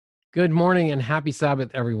Good morning and happy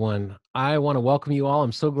Sabbath, everyone. I want to welcome you all.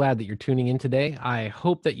 I'm so glad that you're tuning in today. I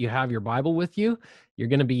hope that you have your Bible with you. You're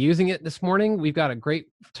going to be using it this morning. We've got a great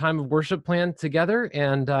time of worship planned together,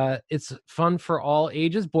 and it's fun for all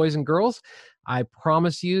ages, boys and girls. I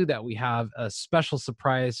promise you that we have a special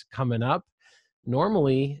surprise coming up.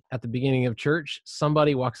 Normally, at the beginning of church,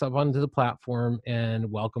 somebody walks up onto the platform and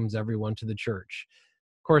welcomes everyone to the church.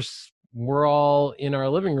 Of course, we're all in our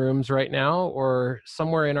living rooms right now or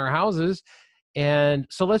somewhere in our houses. And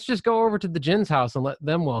so let's just go over to the Jin's house and let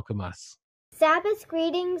them welcome us. Sabbath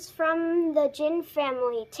greetings from the Jin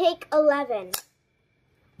family. Take 11.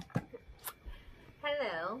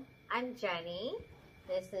 Hello, I'm Jenny.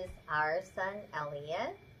 This is our son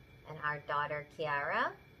Elliot and our daughter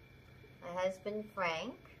Kiara, my husband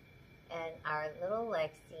Frank, and our little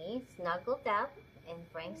Lexi snuggled up in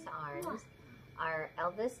Frank's arms. Our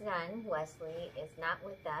eldest son, Wesley, is not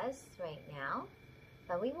with us right now,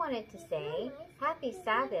 but we wanted to say Happy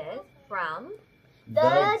Sabbath from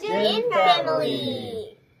The Jin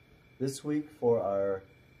family. This week for our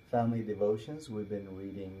family devotions, we've been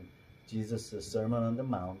reading Jesus' Sermon on the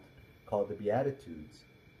Mount called the Beatitudes,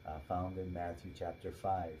 found in Matthew chapter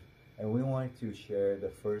 5. And we want to share the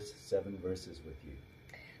first 7 verses with you.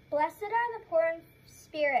 Blessed are the poor in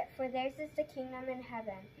spirit, for theirs is the kingdom in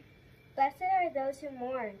heaven. Blessed are those who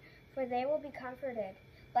mourn, for they will be comforted.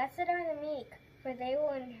 Blessed are the meek, for they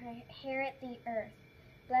will inherit the earth.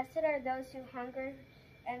 Blessed are those who hunger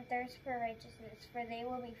and thirst for righteousness, for they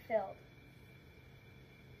will be filled.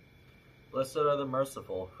 Blessed are the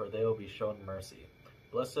merciful, for they will be shown mercy.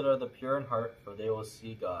 Blessed are the pure in heart, for they will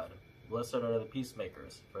see God. Blessed are the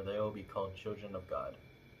peacemakers, for they will be called children of God.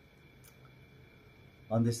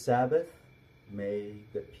 On this Sabbath, may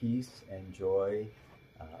the peace and joy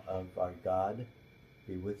of our God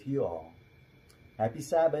be with you all. Happy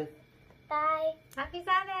Sabbath. Bye. Happy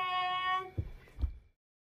Sabbath!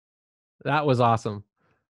 That was awesome.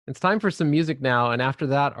 It's time for some music now, and after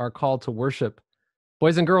that, our call to worship.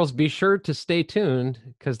 Boys and girls, be sure to stay tuned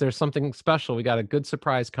because there's something special. We got a good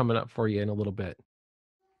surprise coming up for you in a little bit.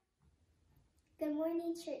 Good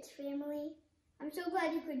morning, church family. I'm so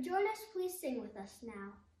glad you could join us. Please sing with us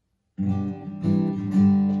now.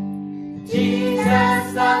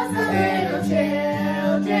 Jesus loves the little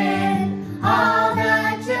children, all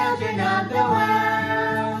the children of the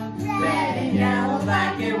world. Red and yellow,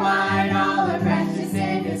 black and white, all are precious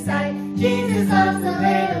in His sight. Jesus loves the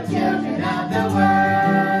little children of the world.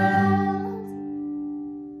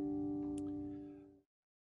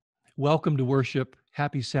 Welcome to worship.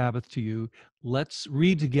 Happy Sabbath to you. Let's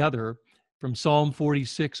read together from Psalm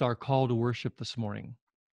 46, our call to worship this morning.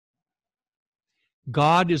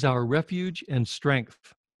 God is our refuge and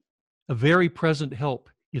strength, a very present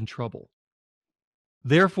help in trouble.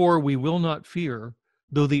 Therefore we will not fear,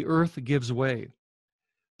 though the earth gives way,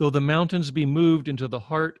 though the mountains be moved into the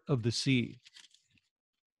heart of the sea,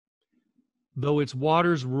 though its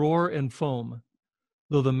waters roar and foam,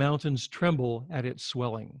 though the mountains tremble at its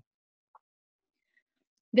swelling.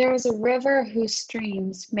 There is a river whose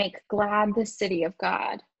streams make glad the city of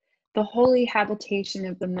God, the holy habitation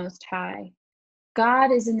of the Most High.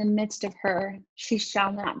 God is in the midst of her, she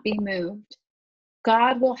shall not be moved.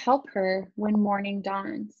 God will help her when morning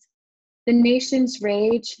dawns. The nations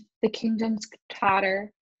rage, the kingdoms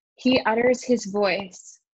totter. He utters his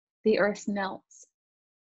voice, the earth melts.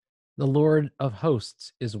 The Lord of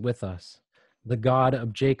hosts is with us. The God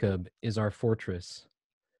of Jacob is our fortress.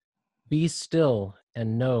 Be still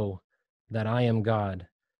and know that I am God.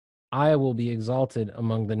 I will be exalted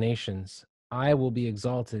among the nations. I will be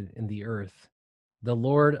exalted in the earth. The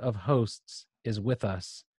Lord of hosts is with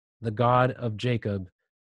us. The God of Jacob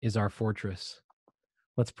is our fortress.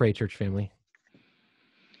 Let's pray, church family.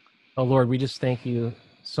 Oh, Lord, we just thank you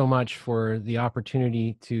so much for the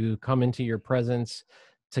opportunity to come into your presence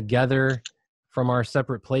together from our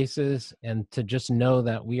separate places and to just know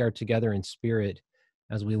that we are together in spirit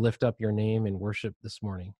as we lift up your name in worship this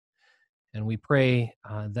morning. And we pray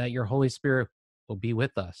that your Holy Spirit will be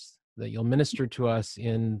with us, that you'll minister to us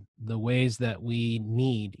in the ways that we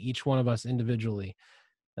need, each one of us individually.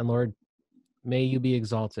 And Lord, may you be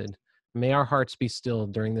exalted. May our hearts be still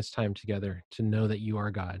during this time together to know that you are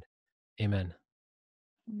God. Amen.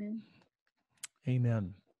 Amen.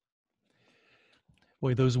 Amen.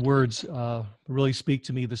 Boy, those words really speak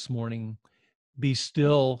to me this morning. Be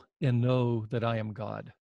still and know that I am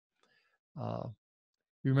God. You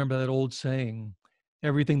remember that old saying,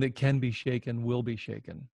 everything that can be shaken will be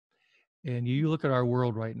shaken. And you look at our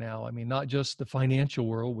world right now, I mean, not just the financial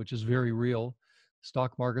world, which is very real,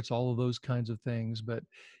 stock markets, all of those kinds of things, but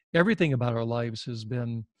everything about our lives has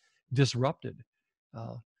been disrupted.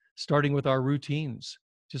 starting with our routines.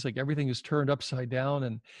 Just like everything is turned upside down,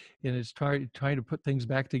 and it's trying to put things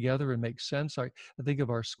back together and make sense. I think of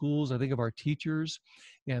our schools, I think of our teachers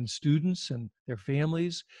and students and their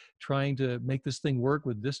families trying to make this thing work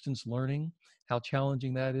with distance learning, how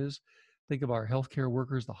challenging that is. Think of our healthcare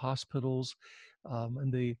workers, the hospitals,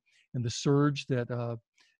 and the surge that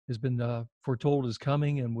has been foretold is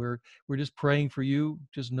coming, and we're just praying for you.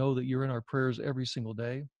 Just know that you're in our prayers every single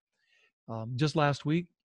day. Just last week,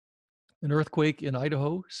 an earthquake in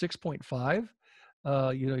Idaho, 6.5.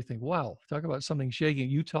 You think, wow, talk about something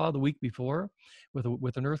shaking. Utah the week before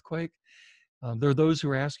with an earthquake. There are those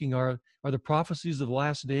who are asking, are the prophecies of the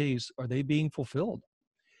last days, are they being fulfilled?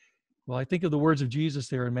 Well, I think of the words of Jesus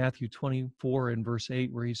there in Matthew 24 and verse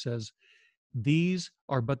 8, where he says, these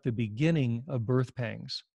are but the beginning of birth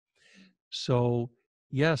pangs. So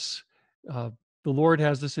yes, the Lord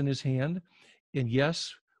has this in his hand. And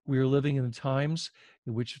yes, we are living in the times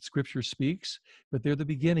in which Scripture speaks, but they're the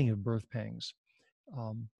beginning of birth pangs.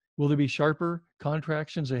 Will there be sharper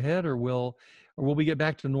contractions ahead, or will we get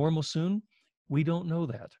back to normal soon? We don't know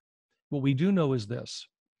that. What we do know is this,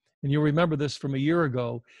 and you'll remember this from a year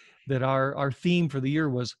ago, that our theme for the year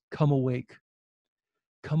was "Come Awake."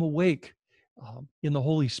 Come awake in the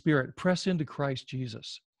Holy Spirit. Press into Christ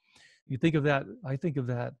Jesus. You think of that. I think of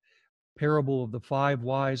that parable of the 5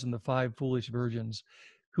 wise and the 5 foolish virgins,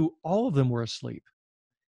 who all of them were asleep.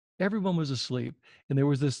 Everyone was asleep, and there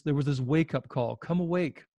was this wake up call. Come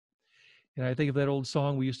awake. And I think of that old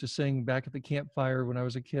song we used to sing back at the campfire when I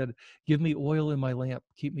was a kid. Give me oil in my lamp,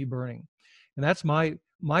 keep me burning. And that's my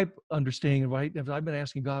understanding of it. I've been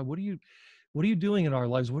asking God, what are you doing in our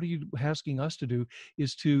lives? What are you asking us to do?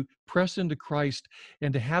 Is to press into Christ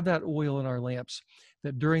and to have that oil in our lamps,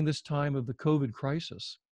 that during this time of the COVID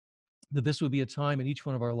crisis, that this would be a time in each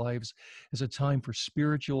one of our lives as a time for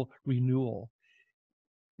spiritual renewal.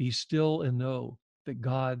 Be still and know that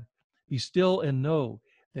God, be still and know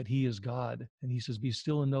that he is God. And he says, be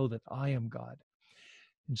still and know that I am God.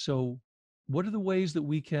 And so what are the ways that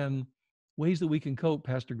we can cope,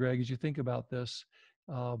 Pastor Greg, as you think about this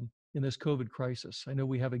in this COVID crisis? I know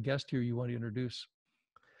we have a guest here you want to introduce.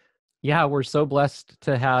 Yeah, we're so blessed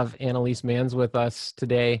to have Annelise Manns with us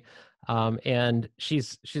today. And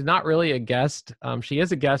she's not really a guest. She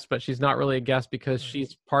is a guest, but she's not really a guest because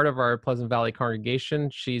she's part of our Pleasant Valley congregation.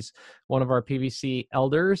 She's one of our PVC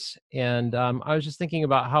elders. And I was just thinking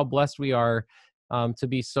about how blessed we are to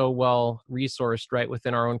be so well resourced right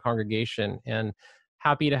within our own congregation. And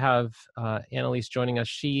happy to have Annelise joining us.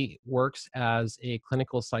 She works as a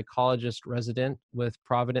clinical psychologist resident with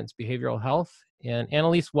Providence Behavioral Health. And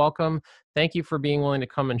Annelise, welcome. Thank you for being willing to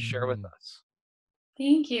come and share with us.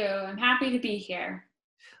 Thank you. I'm happy to be here.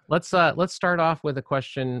 Let's start off with a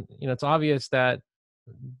question. It's obvious that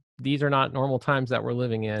these are not normal times that we're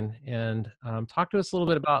living in, and talk to us a little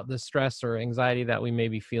bit about the stress or anxiety that we may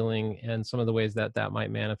be feeling and some of the ways that might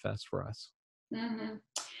manifest for us. Mm-hmm.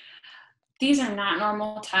 These are not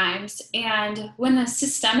normal times. And when the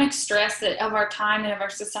systemic stress of our time and of our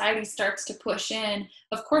society starts to push in,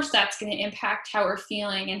 of course, that's going to impact how we're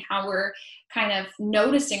feeling and how we're kind of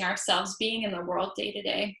noticing ourselves being in the world day to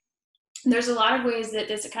day. There's a lot of ways that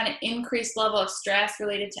this kind of increased level of stress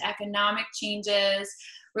related to economic changes,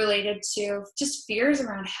 related to just fears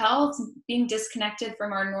around health, being disconnected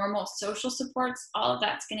from our normal social supports, all of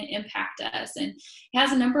that's going to impact us. And it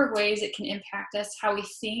has a number of ways it can impact us, how we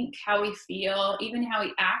think, how we feel, even how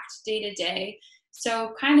we act day to day.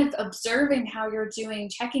 So kind of observing how you're doing,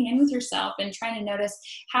 checking in with yourself and trying to notice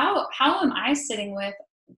how am I sitting with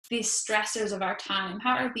these stressors of our time?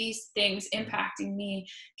 How are these things impacting me?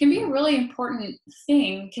 Can be a really important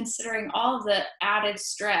thing considering all of the added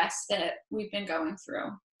stress that we've been going through.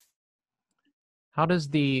 How does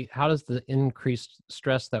the increased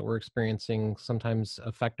stress that we're experiencing sometimes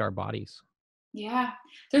affect our bodies? Yeah,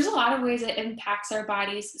 there's a lot of ways it impacts our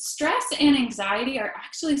bodies. Stress and anxiety are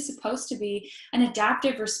actually supposed to be an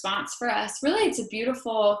adaptive response for us. Really, it's a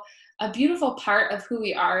beautiful part of who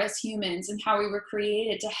we are as humans and how we were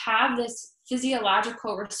created to have this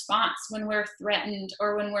physiological response when we're threatened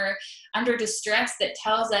or when we're under distress that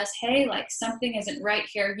tells us, hey, like something isn't right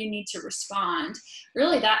here, you need to respond.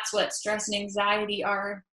 Really, that's what stress and anxiety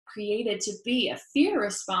are created to be, a fear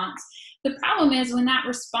response. The problem is when that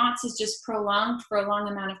response is just prolonged for a long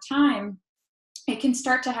amount of time, it can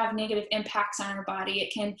start to have negative impacts on our body.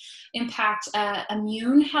 It can impact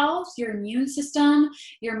immune health, your immune system,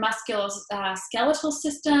 your musculoskeletal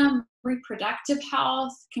system, reproductive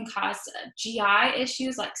health, can cause GI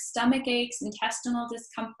issues like stomach aches, intestinal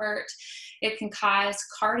discomfort. It can cause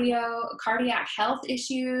cardiac health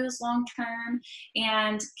issues long term,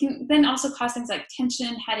 and can then also cause things like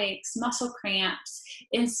tension, headaches, muscle cramps,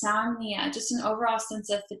 insomnia, just an overall sense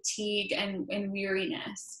of fatigue and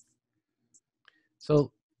weariness.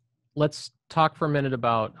 So let's talk for a minute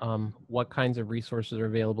about what kinds of resources are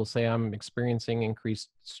available. Say I'm experiencing increased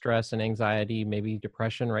stress and anxiety, maybe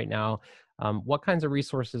depression right now. What kinds of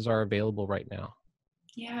resources are available right now?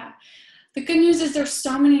 Yeah. The good news is there's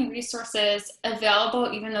so many resources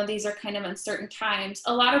available, even though these are kind of uncertain times.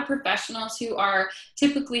 A lot of professionals who are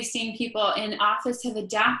typically seeing people in office have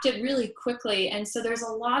adapted really quickly. And so there's a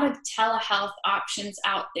lot of telehealth options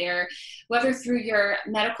out there, whether through your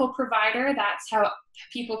medical provider, that's how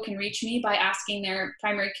people can reach me by asking their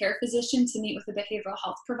primary care physician to meet with a behavioral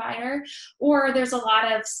health provider, or there's a lot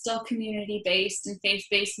of still community-based and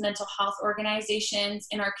faith-based mental health organizations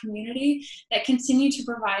in our community that continue to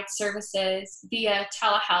provide services via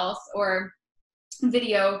telehealth or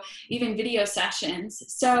even video sessions.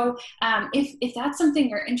 So if that's something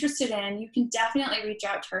you're interested in, you can definitely reach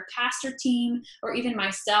out to our pastor team or even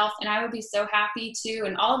myself, and I would be so happy to,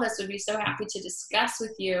 and all of us would be so happy to discuss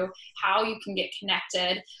with you how you can get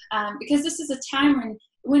connected, because this is a time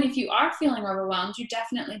when if you are feeling overwhelmed, you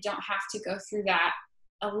definitely don't have to go through that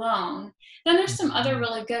alone. Then there's some other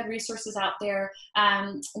really good resources out there.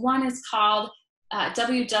 One is called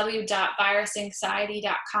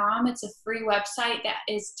www.virusanxiety.com. It's a free website that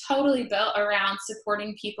is totally built around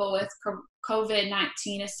supporting people with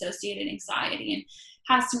COVID-19 associated anxiety and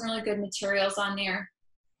has some really good materials on there.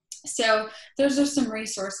 So those are some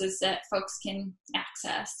resources that folks can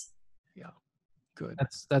access. Yeah, good.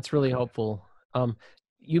 That's really helpful.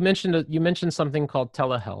 You mentioned something called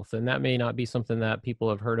telehealth, and that may not be something that people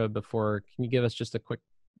have heard of before. Can you give us just a quick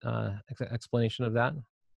explanation of that?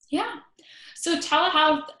 Yeah. So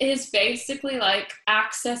telehealth is basically like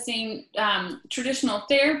accessing traditional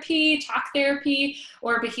therapy, talk therapy,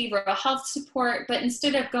 or behavioral health support. But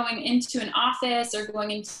instead of going into an office or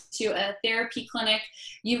going into a therapy clinic,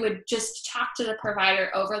 you would just talk to the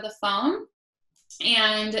provider over the phone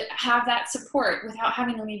and have that support without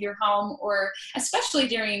having to leave your home, or especially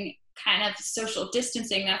during kind of social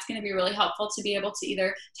distancing, that's going to be really helpful to be able to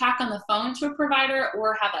either talk on the phone to a provider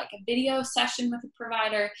or have like a video session with a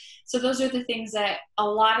provider. So those are the things that a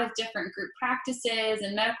lot of different group practices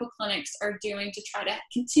and medical clinics are doing to try to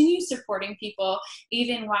continue supporting people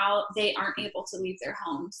even while they aren't able to leave their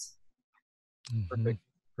homes.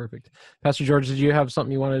 Perfect. Pastor George, did you have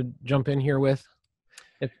something you want to jump in here with?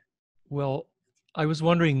 Well, I was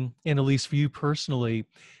wondering, Annelise, for you personally,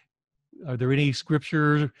 are there any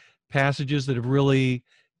scripture passages that have really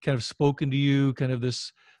kind of spoken to you, kind of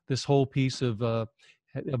this whole piece of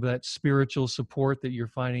that spiritual support that you're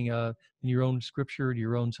finding in your own scripture,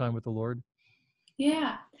 your own time with the Lord?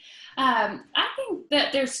 Yeah. I think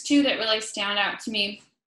that there's two that really stand out to me.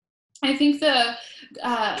 I think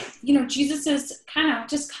Jesus is kind of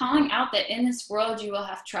just calling out that in this world you will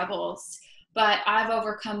have troubles, but I've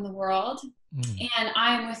overcome the world, and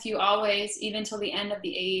I am with you always, even till the end of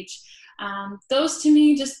the age. Those to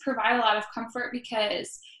me just provide a lot of comfort,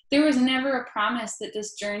 because there was never a promise that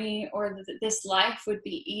this journey or this life would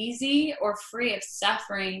be easy or free of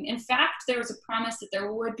suffering. In fact, there was a promise that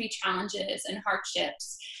there would be challenges and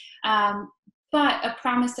hardships, but a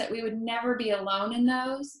promise that we would never be alone in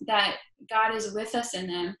those, that God is with us in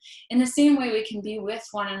them. In the same way we can be with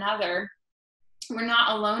one another, we're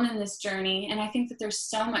not alone in this journey. And I think that there's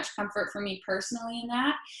so much comfort for me personally in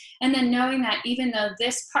that. And then knowing that even though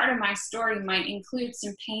this part of my story might include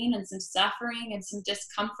some pain and some suffering and some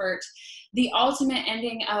discomfort, the ultimate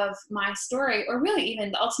ending of my story, or really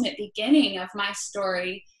even the ultimate beginning of my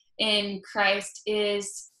story in Christ,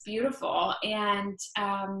 is beautiful and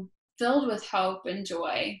filled with hope and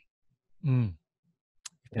joy.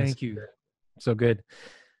 Thank you. So good.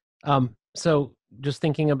 So just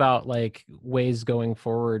thinking about like ways going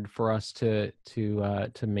forward for us to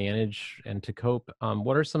manage and to cope,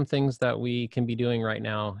 what are some things that we can be doing right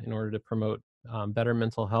now in order to promote better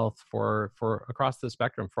mental health for across the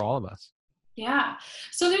spectrum for all of us? Yeah.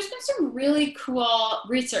 So there's been some really cool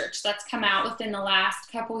research that's come out within the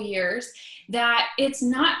last couple years that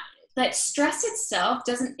that stress itself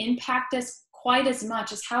doesn't impact us quite as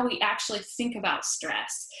much as how we actually think about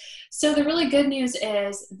stress. So the really good news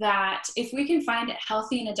is that if we can find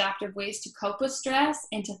healthy and adaptive ways to cope with stress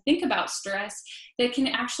and to think about stress, that can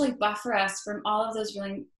actually buffer us from all of those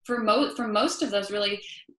really, from most of those really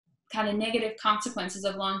kind of negative consequences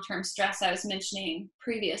of long-term stress I was mentioning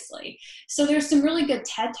previously. So there's some really good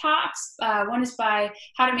TED Talks. One is by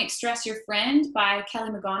How to Make Stress Your Friend by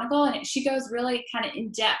Kelly McGonigal, and she goes really kind of in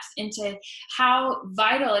depth into how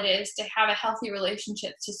vital it is to have a healthy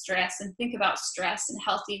relationship to stress and think about stress in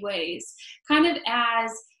healthy ways, kind of as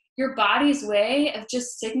your body's way of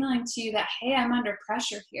just signaling to you that, hey, I'm under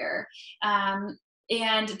pressure here.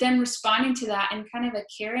 And then responding to that in kind of a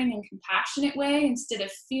caring and compassionate way instead of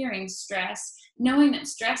fearing stress, knowing that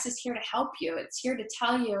stress is here to help you. It's here to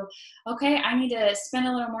tell you, okay, I need to spend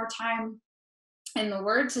a little more time in the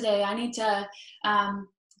Word today. I need to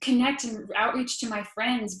connect and outreach to my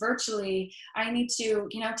friends virtually. I need to,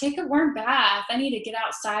 take a warm bath. I need to get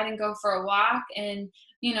outside and go for a walk and,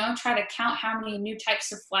 try to count how many new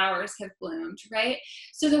types of flowers have bloomed, right?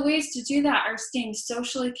 So the ways to do that are staying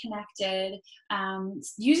socially connected,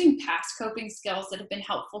 using past coping skills that have been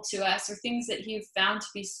helpful to us or things that you've found to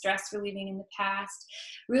be stress relieving in the past,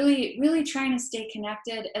 really, really trying to stay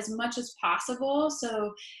connected as much as possible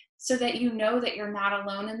so that you know that you're not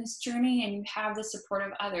alone in this journey and you have the support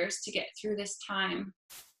of others to get through this time.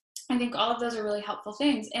 I think all of those are really helpful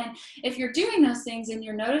things. And if you're doing those things and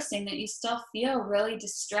you're noticing that you still feel really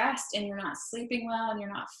distressed and you're not sleeping well and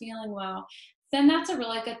you're not feeling well, then that's a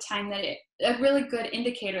really good time a really good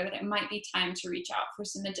indicator that it might be time to reach out for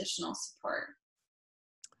some additional support.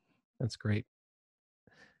 That's great.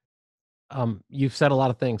 You've said a lot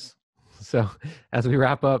of things. So as we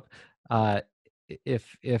wrap up,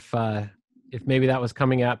 if maybe that was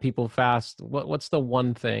coming at people fast, what's the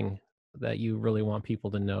one thing that you really want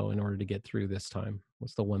people to know in order to get through this time?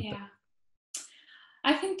 What's the one thing?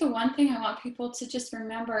 I think the one thing I want people to just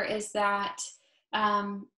remember is that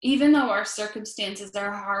even though our circumstances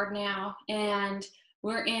are hard now and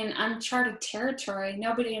we're in uncharted territory,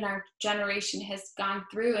 nobody in our generation has gone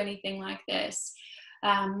through anything like this.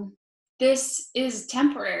 This is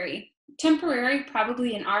temporary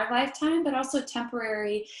probably in our lifetime, but also a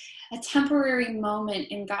temporary moment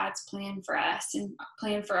in God's plan for us and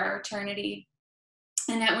plan for our eternity.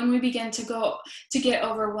 And that when we begin to get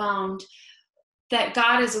overwhelmed, that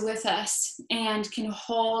God is with us and can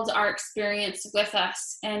hold our experience with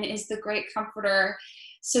us and is the great comforter,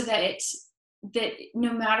 so that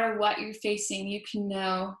no matter what you're facing, you can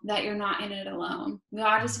know that you're not in it alone.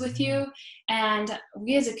 God is with you, and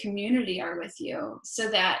we as a community are with you, so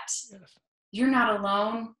that you're not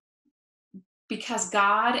alone, because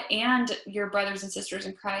God and your brothers and sisters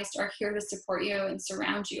in Christ are here to support you and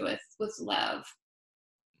surround you with love.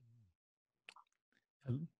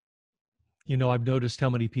 I've noticed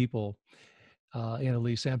how many people,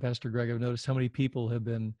 Annelise and Pastor Greg, I've noticed how many people have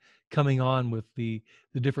been coming on with the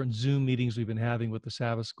different Zoom meetings we've been having with the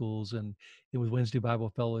Sabbath schools and with Wednesday Bible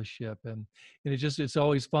Fellowship. And it's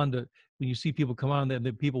always fun when you see people come on, and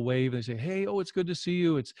then people wave and they say, hey, oh, it's good to see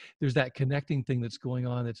you. There's that connecting thing that's going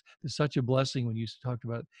on. It's such a blessing when you talked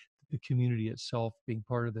about the community itself being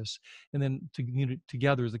part of this, and then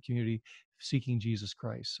together as a community seeking Jesus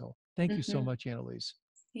Christ. So thank you so much, Annelise.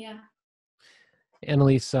 Yeah.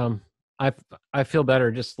 Annelise, I feel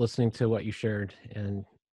better just listening to what you shared and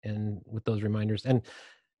with those reminders. And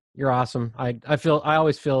you're awesome. I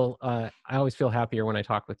always feel happier when I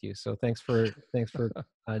talk with you. So thanks for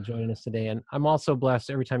joining us today. And I'm also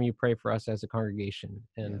blessed every time you pray for us as a congregation.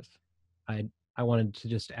 And yes. I wanted to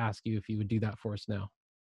just ask you if you would do that for us now.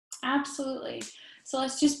 Absolutely. So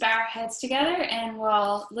let's just bow our heads together and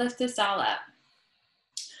we'll lift this all up.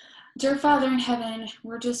 Dear Father in heaven,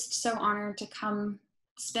 we're just so honored to come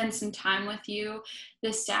spend some time with you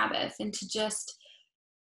this Sabbath and to just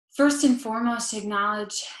first and foremost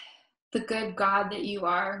acknowledge the good God that you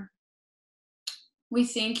are. We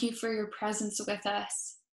thank you for your presence with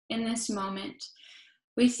us in this moment.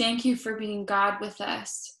 We thank you for being God with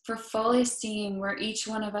us, for fully seeing where each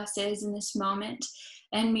one of us is in this moment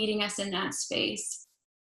and meeting us in that space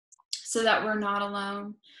so that we're not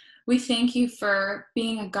alone. We thank you for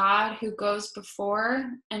being a God who goes before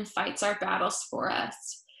and fights our battles for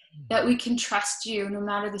us, that we can trust you no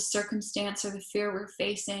matter the circumstance or the fear we're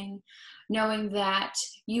facing, knowing that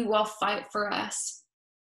you will fight for us,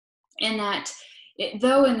 and that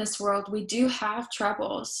though in this world we do have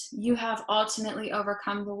troubles, you have ultimately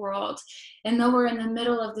overcome the world. And though we're in the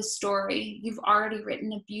middle of the story, you've already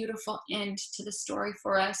written a beautiful end to the story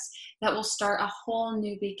for us that will start a whole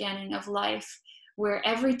new beginning of life, where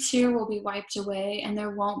every tear will be wiped away and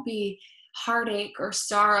there won't be heartache or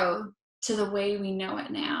sorrow to the way we know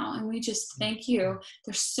it now. And we just thank you.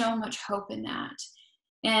 There's so much hope in that.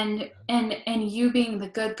 And you being the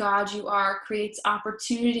good God you are creates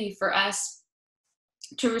opportunity for us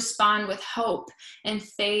to respond with hope and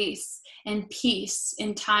faith and peace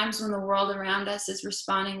in times when the world around us is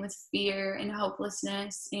responding with fear and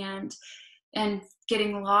hopelessness and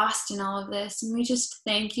getting lost in all of this. And we just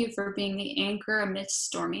thank you for being the anchor amidst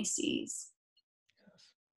stormy seas.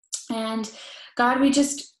 And God, we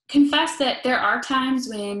just confess that there are times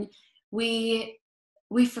when we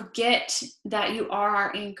forget that you are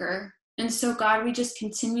our anchor. And so, God, we just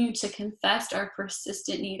continue to confess our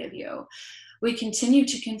persistent need of you. We continue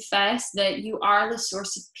to confess that you are the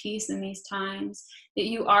source of peace in these times, that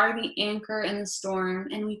you are the anchor in the storm,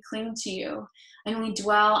 and we cling to you. And we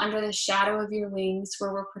dwell under the shadow of your wings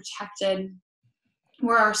where we're protected,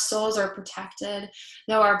 where our souls are protected,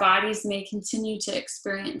 though our bodies may continue to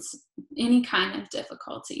experience any kind of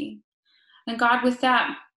difficulty. And God, with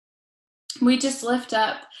that, we just lift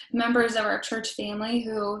up members of our church family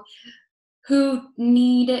who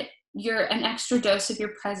need an extra dose of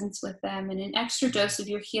your presence with them and an extra dose of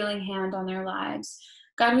your healing hand on their lives.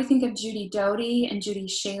 God, we think of Judy Doty and Judy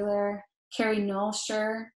Shaler, Carrie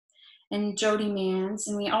Nolsher, and Jody Manns,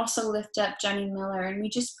 and we also lift up Jenny Miller, and we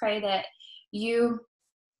just pray that you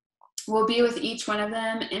will be with each one of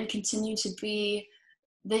them and continue to be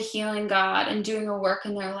the healing God and doing a work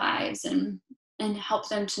in their lives and help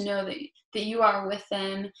them to know that you are with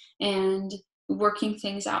them and working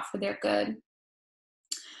things out for their good.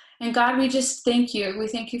 And God, we just thank you. We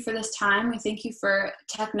thank you for this time. We thank you for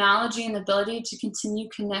technology and the ability to continue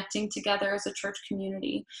connecting together as a church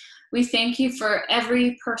community. We thank you for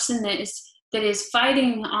every person that is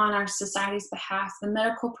fighting on our society's behalf, the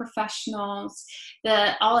medical professionals,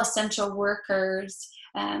 the all essential workers,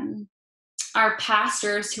 our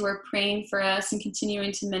pastors who are praying for us and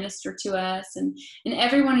continuing to minister to us, and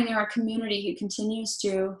everyone in our community who continues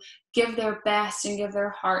to give their best and give their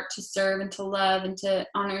heart to serve and to love and to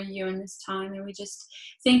honor you in this time. And we just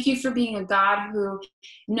thank you for being a God who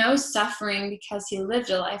knows suffering because he lived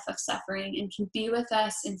a life of suffering and can be with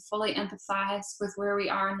us and fully empathize with where we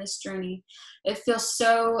are in this journey. It feels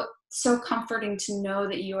so comforting to know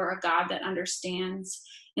that you are a God that understands.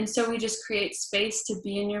 And so we just create space to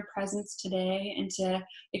be in your presence today and to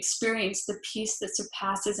experience the peace that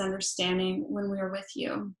surpasses understanding when we are with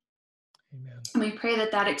you. Amen. And we pray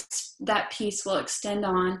that peace will extend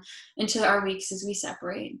on into our weeks as we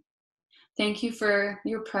separate. Thank you for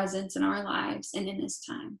your presence in our lives and in this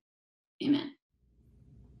time. Amen.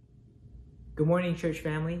 Good morning, church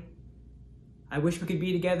family. I wish we could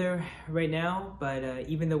be together right now, but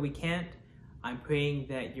even though we can't, I'm praying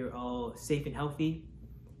that you're all safe and healthy.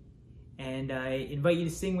 And I invite you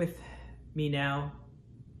to sing with me now.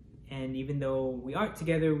 And even though we aren't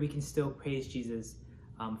together, we can still praise Jesus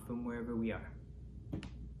from wherever we are.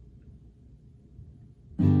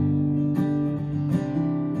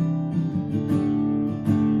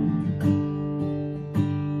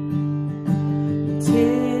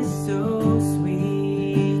 Tis so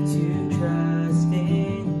sweet to trust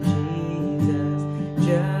in Jesus,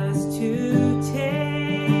 just to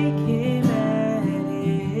take him at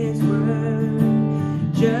his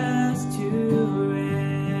word, just to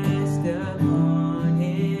rest upon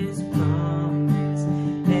his promise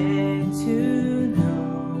and to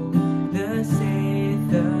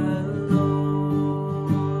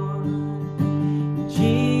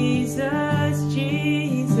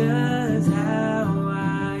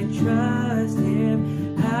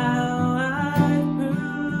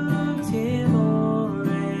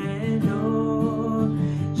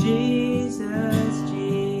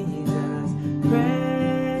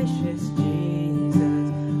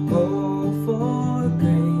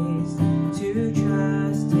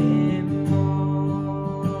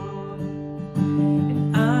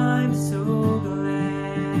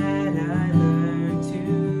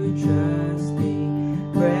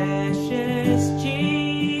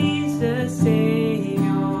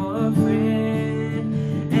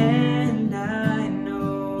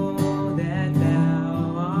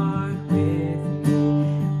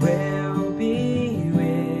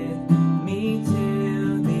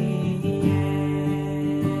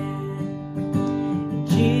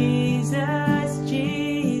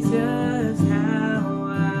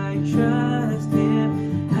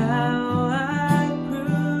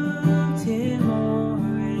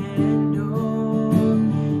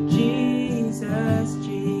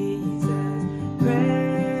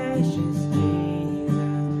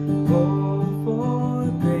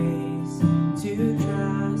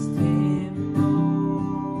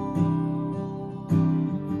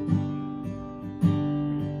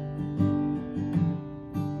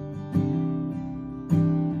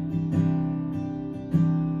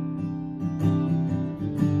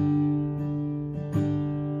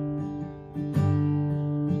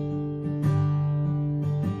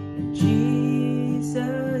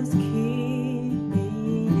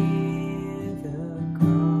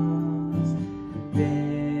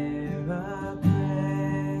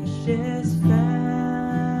precious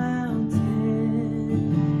fountain,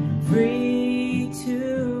 free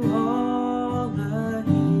to all, the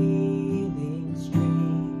healing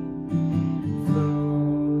stream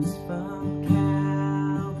flows from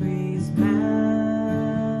Calvary's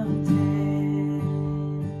mountain.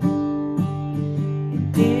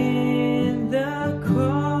 And in the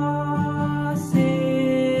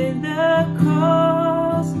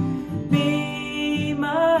cross, be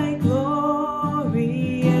my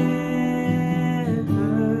glory ever,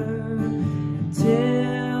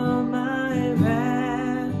 till my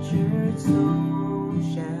raptured soul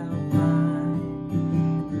shall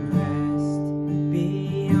find rest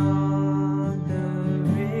beyond the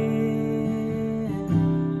river.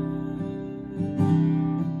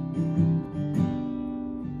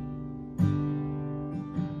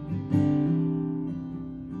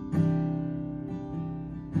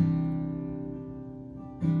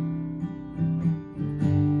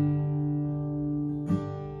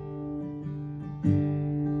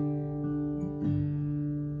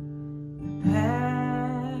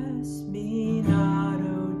 Pass me not,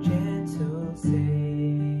 O gentle Savior,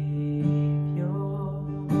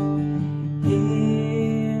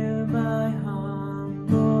 hear my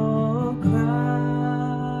humble cry,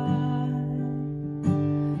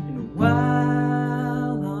 and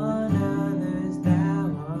while on others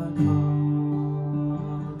thou art calling,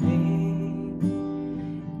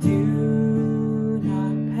 do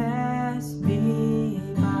not pass me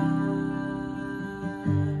by.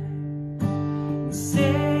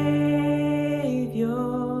 Savior,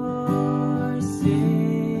 Savior,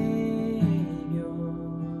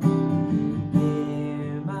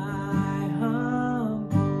 hear my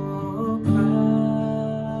humble cry,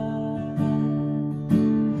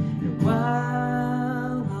 and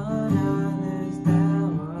while on others thou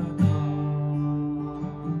art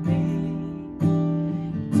calling,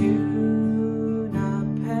 do not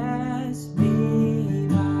pass me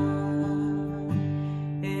by.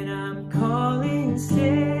 And I'm calling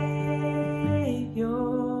Savior,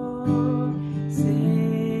 Savior,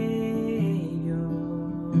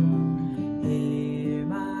 hear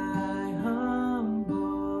my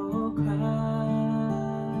humble cry,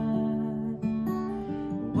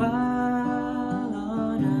 while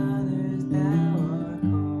on others thou art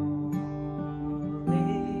calling,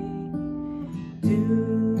 do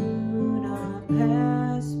not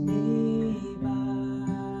pass me by.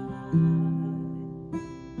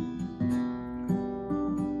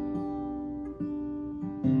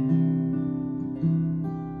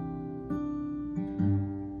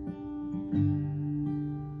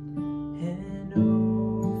 And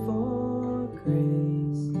oh, for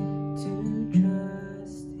grace to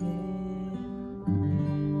trust Him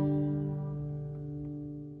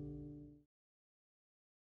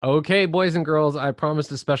more. Okay, boys and girls, I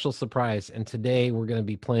promised a special surprise, and today we're going to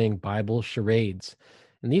be playing Bible charades.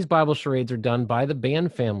 And these Bible charades are done by the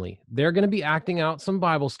band family. They're going to be acting out some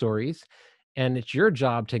Bible stories, and it's your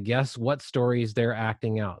job to guess what stories they're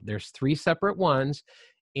acting out. There's 3 separate ones,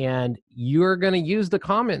 and you're going to use the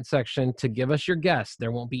comment section to give us your guess.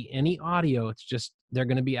 There won't be any audio. It's just they're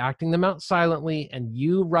going to be acting them out silently, and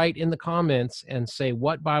you write in the comments and say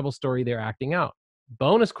what Bible story they're acting out.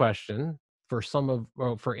 Bonus question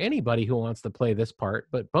for anybody who wants to play this part,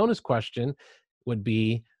 but bonus question would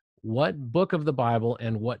be, what book of the Bible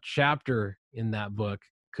and what chapter in that book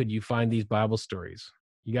could you find these Bible stories?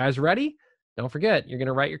 You guys ready? Don't forget, you're going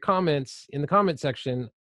to write your comments in the comment section.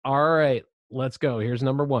 All right, let's go. Here's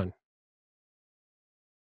number 1.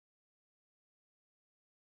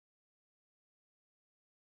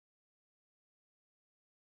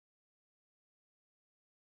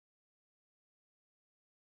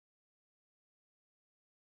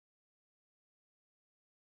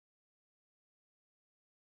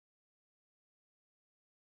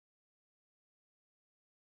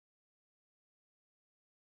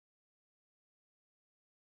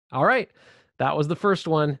 All right, that was the first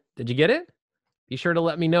one. Did you get it? Be sure to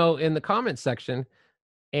let me know in the comments section.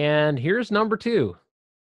 And here's number 2.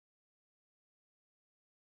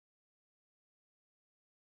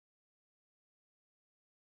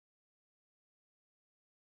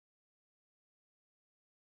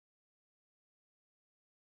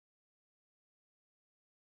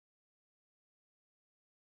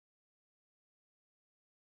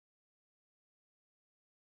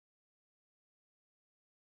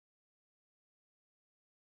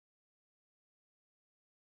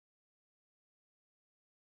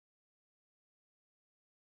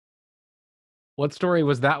 What story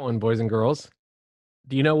was that one, boys and girls?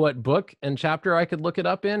 Do you know what book and chapter I could look it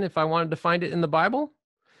up in if I wanted to find it in the Bible?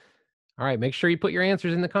 All right, make sure you put your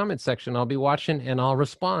answers in the comments section. I'll be watching and I'll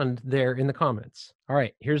respond there in the comments. All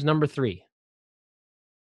right, here's number 3.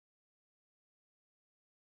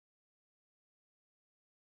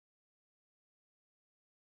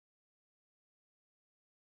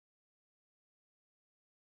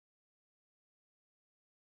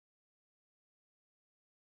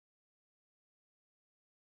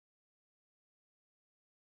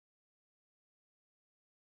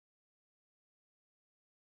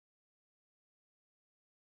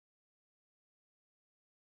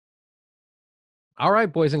 All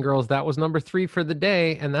right, boys and girls, that was number 3 for the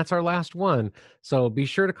day, and that's our last one. So be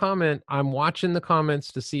sure to comment. I'm watching the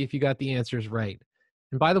comments to see if you got the answers right.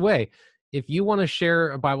 And by the way, if you want to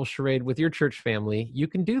share a Bible charade with your church family, you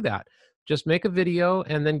can do that. Just make a video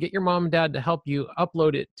and then get your mom and dad to help you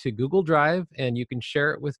upload it to Google Drive, and you can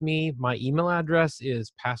share it with me. My email address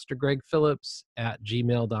is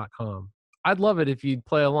pastorgregphillips@gmail.com. I'd love it if you'd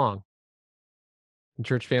play along.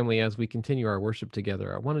 Church family, as we continue our worship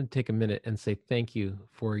together, I wanted to take a minute and say thank you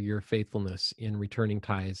for your faithfulness in returning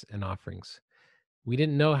tithes and offerings. We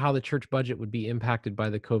didn't know how the church budget would be impacted by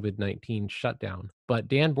the COVID-19 shutdown, but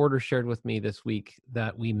Dan Border shared with me this week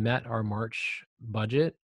that we met our March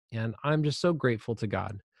budget, and I'm just so grateful to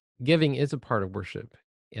God. Giving is a part of worship,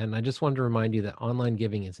 and I just wanted to remind you that online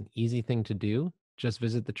giving is an easy thing to do. Just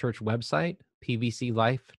visit the church website,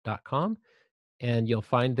 PVCLife.com, and you'll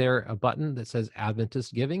find there a button that says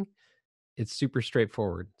Adventist Giving. It's super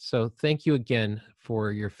straightforward. So thank you again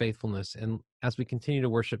for your faithfulness. And as we continue to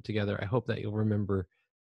worship together, I hope that you'll remember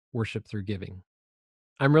worship through giving.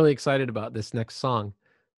 I'm really excited about this next song.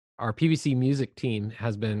 Our PVC music team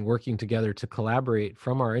has been working together to collaborate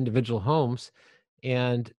from our individual homes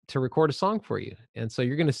and to record a song for you. And so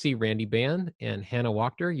you're going to see Randy Band and Hannah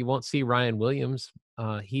Wachter. You won't see Ryan Williams.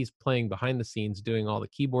 He's playing behind the scenes, doing all the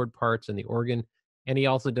keyboard parts and the organ, and he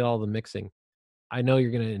also did all the mixing. I know you're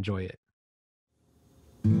going to enjoy it.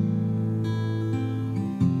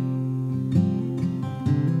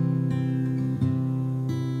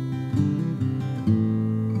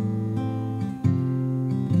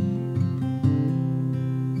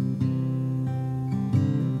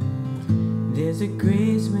 There's a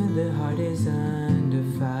grace when the heart is under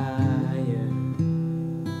fire,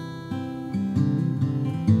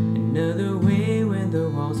 another way when the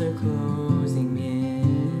walls are closing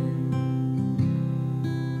in.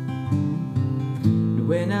 And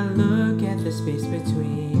when I look at the space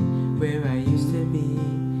between where I used to be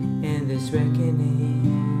and this reckoning,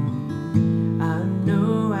 I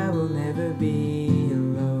know I will never be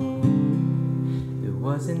alone. There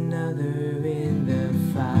was another in the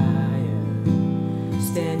fire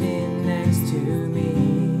standing next to me.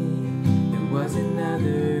 There was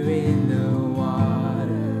another in the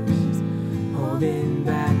waters holding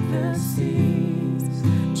back the seas.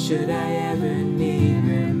 Should I ever need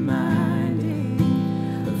reminding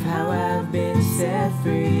of how I've been set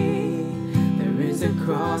free, there is a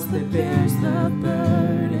cross that bears the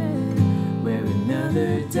burden where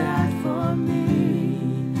another died for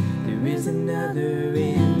me. There is another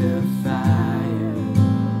in the fire.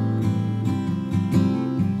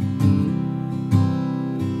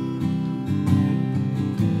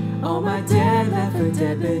 All my dead left for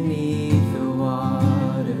dead beneath the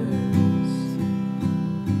waters.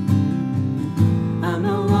 I'm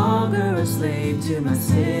no longer a slave to my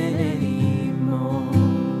sin anymore.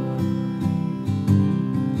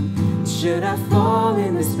 Should I fall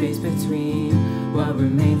in the space between what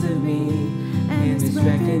remains of me and this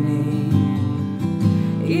reckoning,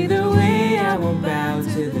 either way I won't bow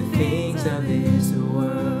to the things of this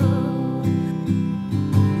world.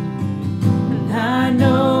 And I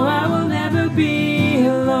know I will never be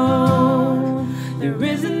alone. There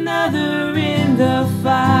is another in the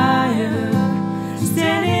fire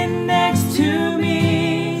standing next to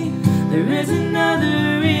me. There is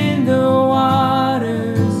another in the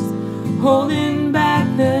waters holding back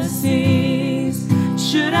the seas.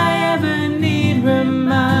 Should I ever need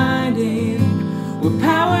reminding where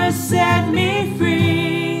power set me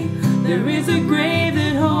free, there is a grave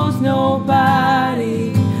that holds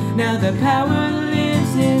nobody. Now the power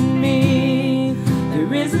lives in me.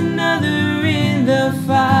 There is another in the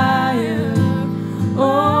fire.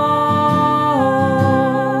 Oh,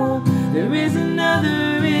 there is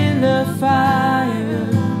another in the fire.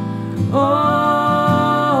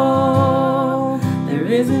 Oh, there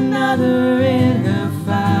is another in the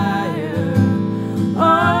fire. Oh,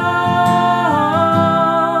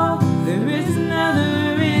 there is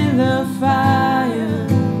another in the fire.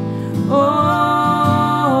 Oh,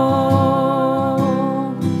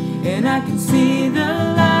 and I can see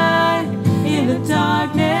the light in the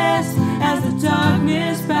darkness as the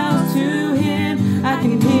darkness passes.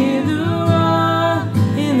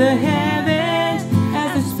 the heavens as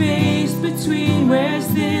the space between where's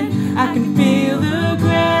thin. I can feel the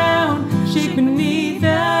ground shake beneath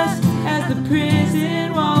us as the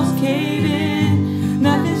prison walls cave in.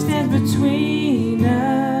 Nothing stands between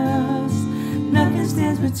us. Nothing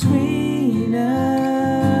stands between us.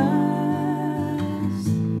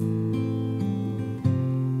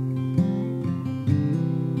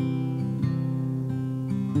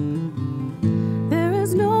 There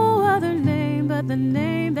is no other name but the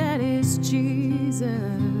name that is Jesus.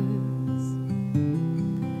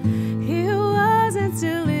 He who was and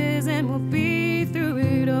still is and will be through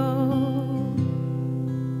it all.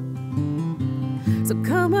 So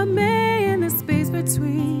come what may in the space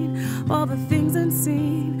between all the things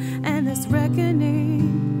unseen and this reckoning,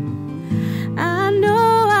 I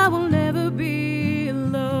know I will never be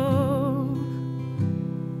alone.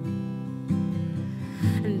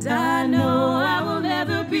 And I know I will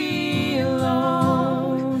never be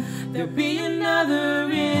alone. There'll be another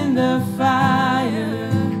in the fire,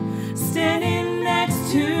 standing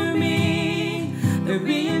next to me. There'll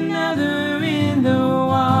be another in the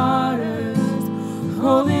waters,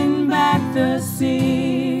 holding back the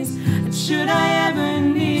seas. And should I ever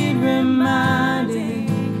need reminding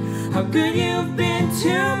how good you've been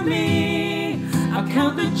to me, I'll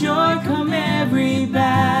count the joy come every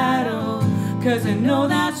battle, 'cause I know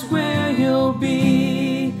that's where you'll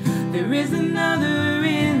be. There is another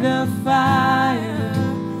in the fire.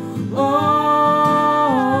 Oh,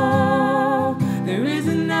 there is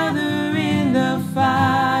another in the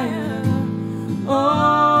fire.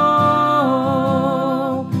 Oh,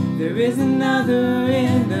 there is another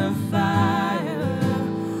in the fire.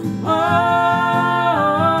 Oh,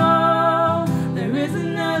 there is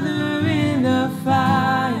another in the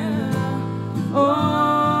fire. Oh,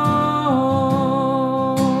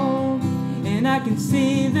 and I can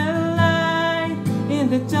see the light in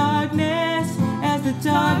the darkness as the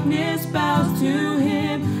darkness bows to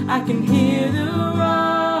him. I can hear the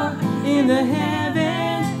roar in the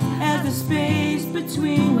heavens as the space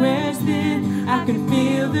between wears thin. I can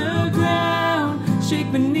feel the ground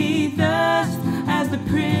shake beneath us as the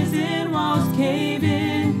prison walls cave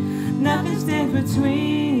in. Nothing stands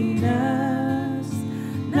between us.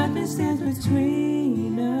 Nothing stands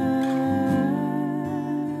between us.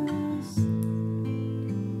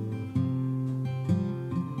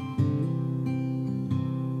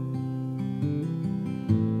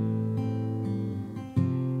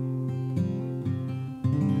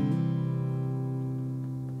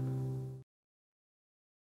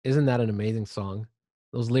 Isn't that an amazing song?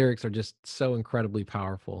 Those lyrics are just so incredibly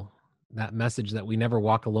powerful. That message that we never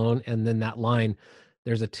walk alone, and then that line,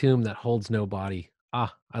 "There's a tomb that holds no body."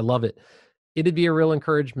 Ah, I love it. It'd be a real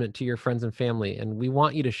encouragement to your friends and family, and we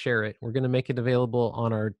want you to share it. We're going to make it available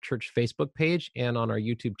on our church Facebook page and on our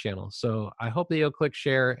YouTube channel. So I hope that you'll click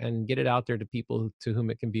share and get it out there to people to whom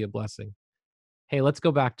it can be a blessing. Hey, let's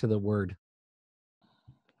go back to the word.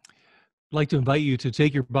 I'd like to invite you to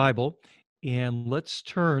take your Bible and let's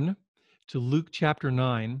turn to Luke chapter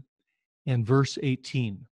 9 and verse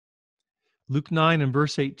 18. Luke 9 and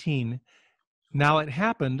verse 18. Now it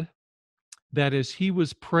happened that as he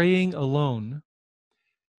was praying alone,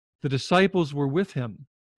 the disciples were with him,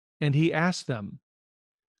 and he asked them,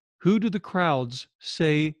 "Who do the crowds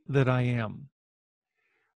say that I am?"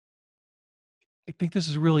 I think this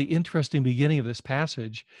is a really interesting beginning of this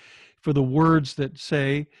passage for the words that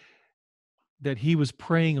say that he was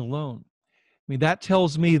praying alone. I mean, that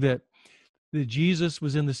tells me that Jesus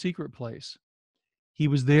was in the secret place. He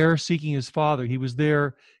was there seeking his Father. He was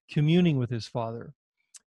there communing with his Father.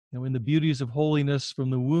 In the beauties of holiness from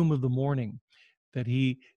the womb of the morning, that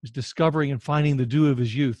he is discovering and finding the dew of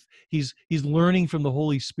his youth. He's learning from the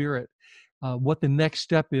Holy Spirit what the next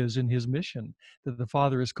step is in his mission that the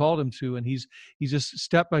Father has called him to, and he's just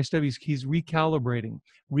step by step, he's recalibrating,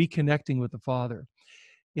 reconnecting with the Father.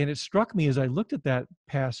 And it struck me as I looked at that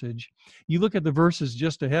passage, you look at the verses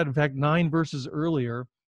just ahead, in fact, 9 verses earlier,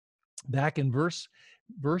 back in verse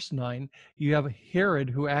 9, you have Herod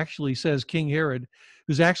who actually says, King Herod,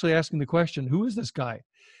 who's actually asking the question, who is this guy?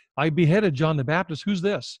 I beheaded John the Baptist. Who's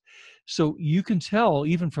this? So you can tell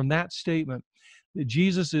even from that statement that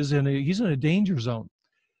Jesus is he's in a danger zone.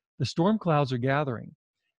 The storm clouds are gathering.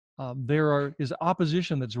 There is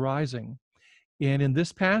opposition that's rising. And in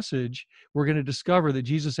this passage, we're going to discover that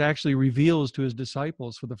Jesus actually reveals to his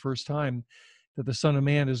disciples for the first time that the Son of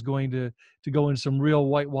Man is going to go in some real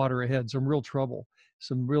white water ahead, some real trouble,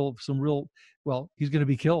 some real, well, he's going to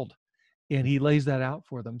be killed. And he lays that out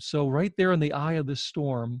for them. So right there in the eye of this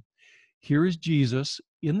storm, here is Jesus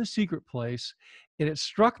in the secret place. And it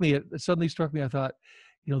suddenly struck me, I thought,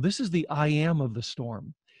 this is the I am of the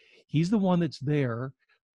storm. He's the one that's there.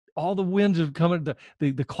 All the winds have come,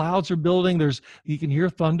 the clouds are building. You can hear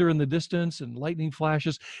thunder in the distance and lightning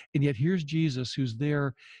flashes. And yet here's Jesus who's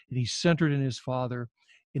there, and he's centered in his Father,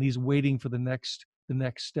 and he's waiting for the next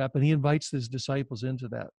step. And he invites his disciples into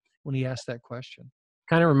that when he asks that question.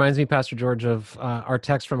 Kind of reminds me, Pastor George, of our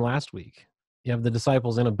text from last week. You have the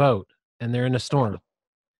disciples in a boat, and they're in a storm,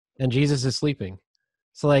 and Jesus is sleeping.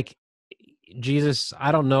 So like, Jesus,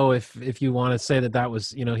 I don't know if you want to say that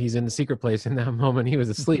was, he's in the secret place in that moment. He was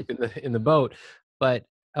asleep in the boat. But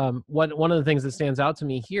one of the things that stands out to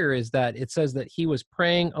me here is that it says that he was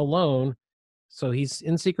praying alone. So he's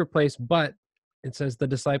in secret place, but it says the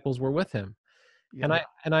disciples were with him. Yeah.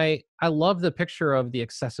 And I love the picture of the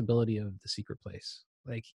accessibility of the secret place.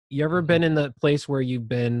 Like, you ever been in the place where you've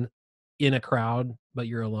been in a crowd, but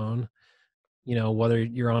you're alone? Whether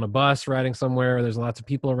you're on a bus riding somewhere, there's lots of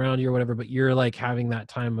people around you or whatever, but you're like having that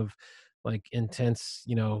time of like intense,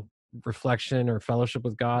 reflection or fellowship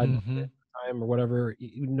with God, time or whatever,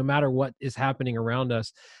 no matter what is happening around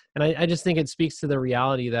us. And I just think it speaks to the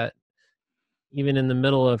reality that even in the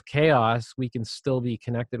middle of chaos, we can still be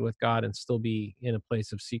connected with God and still be in a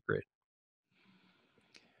place of secret.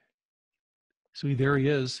 So there he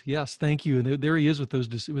is. Yes, thank you. And there he is with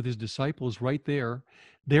his disciples right there.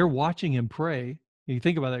 They're watching him pray. And you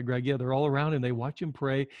think about that, Greg. Yeah, they're all around him. They watch him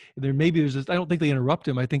pray. And I don't think they interrupt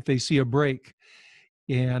him. I think they see a break.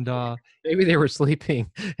 And maybe they were sleeping.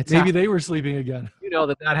 They were sleeping again.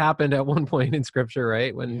 That happened at one point in Scripture,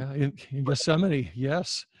 right? In Gethsemane,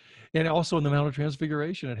 yes. And also in the Mount of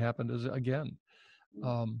Transfiguration, it happened again.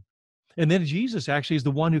 And then Jesus actually is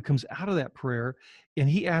the one who comes out of that prayer, and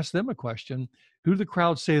he asks them a question: who do the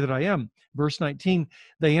crowds say that I am? Verse 19,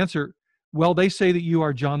 they answer, well, they say that you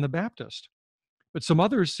are John the Baptist, but some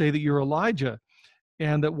others say that you're Elijah,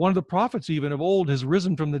 and that one of the prophets even of old has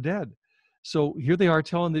risen from the dead. So here they are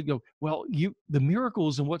telling them, the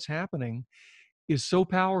miracles and what's happening is so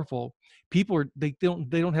powerful. People they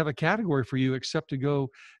don't have a category for you except to go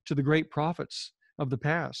to the great prophets of the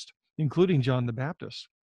past, including John the Baptist.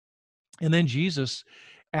 And then Jesus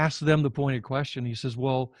asks them the pointed question. He says,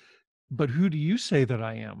 well, but who do you say that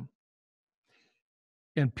I am?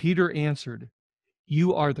 And Peter answered,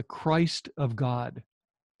 you are the Christ of God.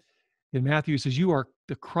 In Matthew, he says, you are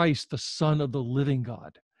the Christ, the Son of the living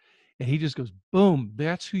God. And he just goes, boom,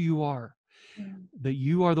 that's who you are. That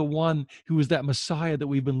you are the one who is that Messiah that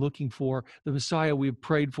we've been looking for, the Messiah we've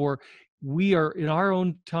prayed for. We are, in our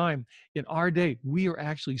own time, in our day, we are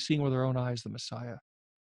actually seeing with our own eyes the Messiah.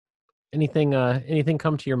 Anything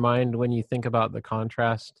come to your mind when you think about the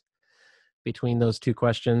contrast between those two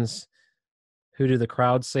questions? Who do the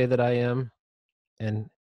crowds say that I am? And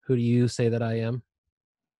who do you say that I am?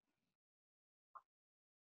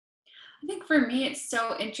 I think for me, it's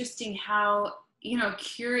so interesting how,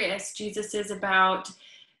 curious Jesus is about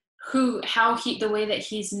the way that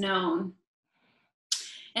he's known.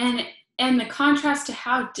 And the contrast to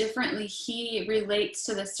how differently he relates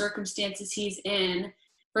to the circumstances he's in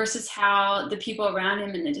versus how the people around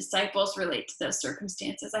him and the disciples relate to those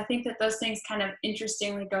circumstances. I think that those things kind of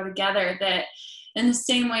interestingly go together, that in the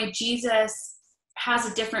same way Jesus has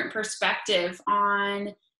a different perspective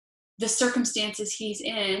on the circumstances he's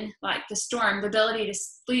in, like the storm, the ability to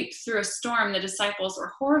sleep through a storm the disciples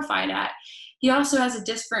were horrified at. He also has a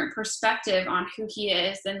different perspective on who he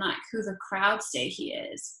is than like who the crowds say he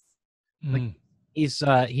is. Like, he's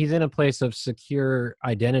in a place of secure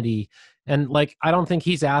identity. And like, I don't think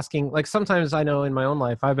he's asking, like, sometimes I know in my own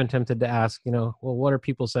life, I've been tempted to ask, well, what are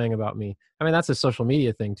people saying about me? I mean, that's a social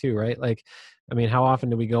media thing too, right? Like, I mean, how often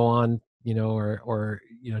do we go on, or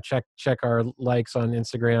check our likes on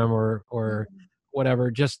Instagram or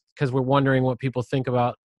whatever, just because we're wondering what people think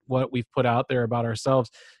about what we've put out there about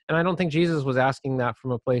ourselves. And I don't think Jesus was asking that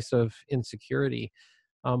from a place of insecurity,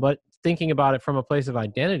 but thinking about it from a place of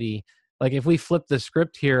identity. Like, if we flip the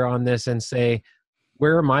script here on this and say,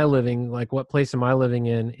 where am I living? Like, what place am I living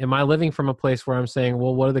in? Am I living from a place where I'm saying,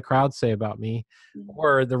 well, what do the crowds say about me?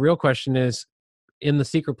 Or the real question is, in the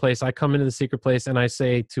secret place, I come into the secret place and I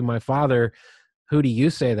say to my Father, who do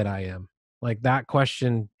you say that I am? Like, that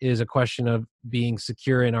question is a question of being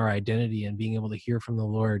secure in our identity and being able to hear from the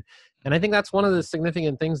Lord. And I think that's one of the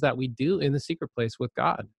significant things that we do in the secret place with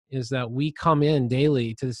God, is that we come in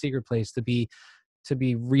daily to the secret place to be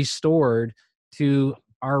restored to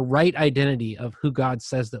our right identity of who God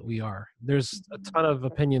says that we are. There's a ton of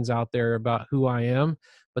opinions out there about who I am,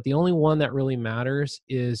 but the only one that really matters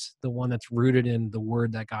is the one that's rooted in the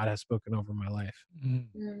word that God has spoken over my life.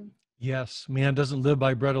 Yes, man doesn't live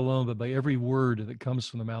by bread alone, but by every word that comes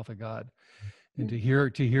from the mouth of God. and to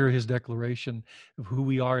hear his declaration of who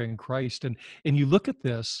we are in Christ. And you look at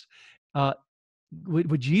this,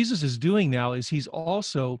 what Jesus is doing now is he's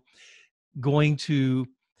also going to,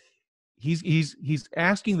 he's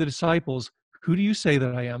asking the disciples, who do you say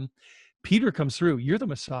that I am? Peter comes through. You're the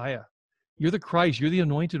Messiah. You're the Christ. You're the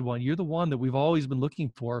anointed one. You're the one that we've always been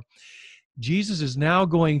looking for. Jesus is now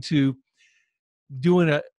going to do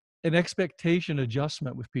an expectation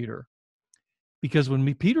adjustment with Peter. Because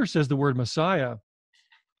when Peter says the word Messiah,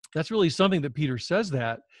 that's really something that Peter says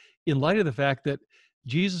that in light of the fact that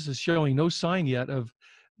Jesus is showing no sign yet of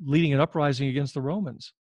leading an uprising against the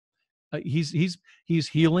Romans. He's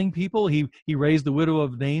healing people. He raised the widow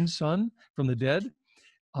of Nain's son from the dead.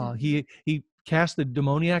 He cast the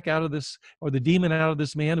demoniac out of this, or the demon out of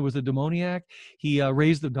this man who was a demoniac. He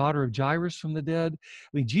raised the daughter of Jairus from the dead. I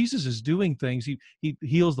mean, Jesus is doing things. He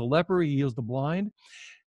heals the leper. He heals the blind.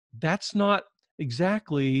 That's not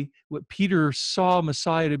exactly what Peter saw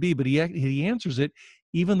Messiah to be, but he answers it,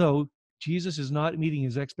 even though Jesus is not meeting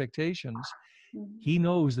his expectations. He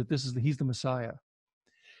knows that he's the Messiah.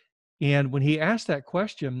 And when he asked that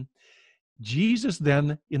question, Jesus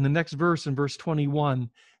then, in the next verse, in verse 21,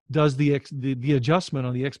 does the adjustment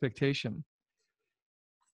on the expectation.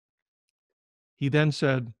 He then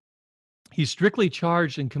said, he strictly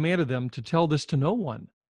charged and commanded them to tell this to no one.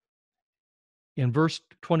 In verse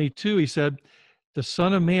 22, he said, the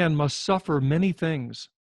Son of Man must suffer many things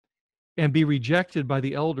and be rejected by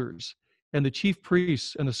the elders and the chief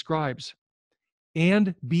priests and the scribes,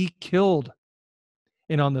 and be killed,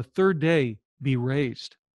 and on the third day be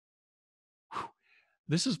raised. Whew.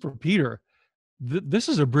 This is for Peter. This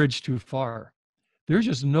is a bridge too far. There's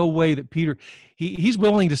just no way that Peter, he's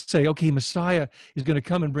willing to say, okay, Messiah is going to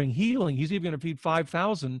come and bring healing. He's even going to feed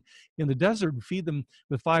 5,000 in the desert and feed them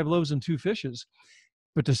with 5 loaves and 2 fishes.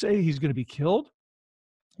 But to say he's going to be killed,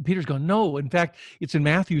 Peter's going, no. In fact, it's in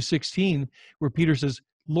Matthew 16 where Peter says,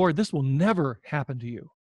 Lord, this will never happen to you.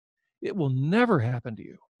 It will never happen to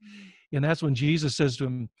you. And that's when Jesus says to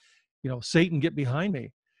him, Satan, get behind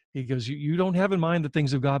me. He goes, you don't have in mind the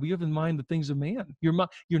things of God, but you have in mind the things of man. You're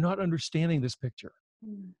not understanding this picture.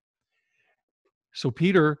 So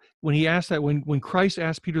Peter, when he asked that, when Christ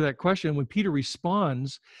asked Peter that question, when Peter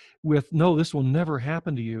responds with, no, this will never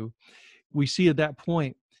happen to you, we see at that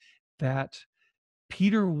point that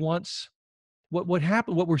Peter wants, what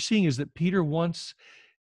we're seeing is that Peter wants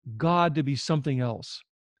God to be something else.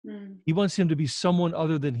 He wants him to be someone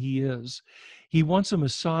other than he is. He wants a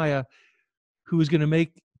Messiah who is going to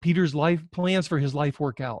make Peter's life plans for his life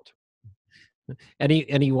work out. And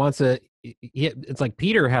he wants it's like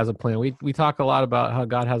Peter has a plan. We talk a lot about how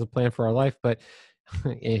God has a plan for our life, but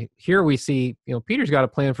here we see, Peter's got a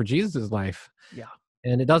plan for Jesus's life. Yeah.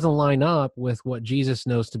 And it doesn't line up with what Jesus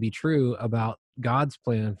knows to be true about God's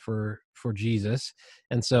plan for Jesus.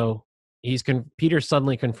 And so Peter's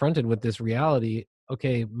suddenly confronted with this reality.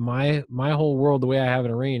 Okay, my whole world, the way I have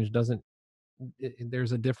it arranged,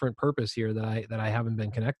 there's a different purpose here that I haven't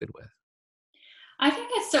been connected with. I think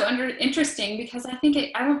it's so interesting because I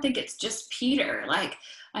don't think it's just Peter. Like,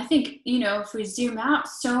 I think, if we zoom out,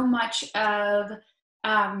 so many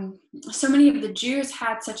of the Jews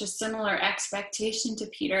had such a similar expectation to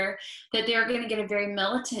Peter that they were going to get a very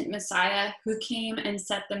militant Messiah who came and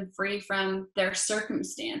set them free from their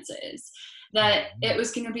circumstances, that it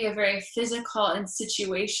was going to be a very physical and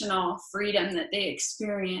situational freedom that they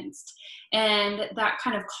experienced. And that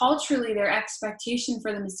kind of culturally, their expectation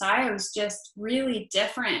for the Messiah was just really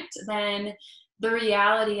different than the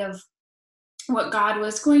reality of what God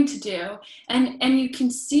was going to do. And you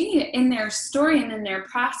can see in their story and in their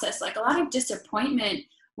process, like a lot of disappointment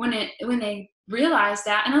when they realized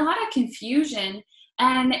that, and a lot of confusion.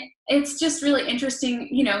 And it's just really interesting,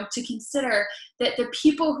 to consider that the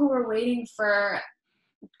people who were waiting for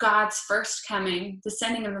God's first coming, the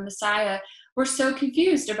sending of the Messiah, were so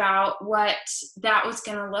confused about what that was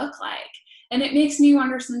going to look like. And it makes me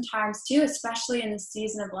wonder sometimes too, especially in the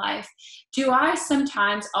season of life, do I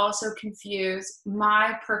sometimes also confuse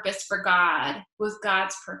my purpose for God with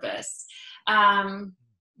God's purpose? And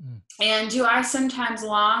do I sometimes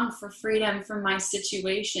long for freedom from my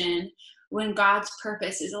situation when God's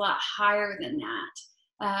purpose is a lot higher than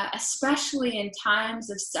that? Especially in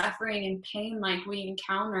times of suffering and pain like we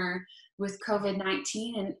encounter with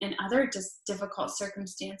COVID-19 and other just difficult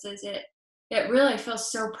circumstances, it really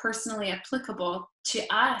feels so personally applicable to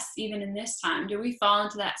us even in this time. Do we fall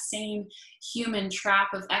into that same human trap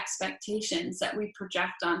of expectations that we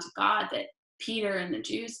project onto God that Peter and the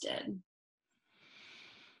Jews did?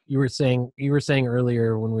 You were saying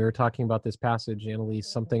earlier when we were talking about this passage,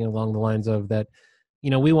 Annelise, something along the lines of that,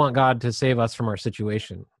 we want God to save us from our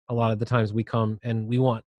situation. a lot of the times we come and we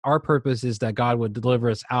want, our purpose is that God would deliver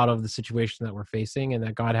us out of the situation that we're facing, and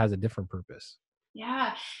that God has a different purpose.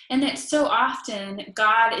 Yeah. And that so often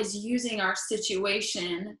God is using our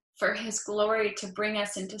situation for his glory to bring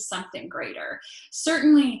us into something greater.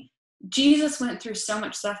 Certainly, Jesus went through so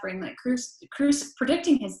much suffering, like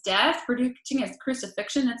predicting his death, predicting his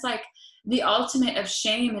crucifixion. It's like the ultimate of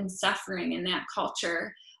shame and suffering in that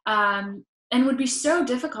culture. And would be so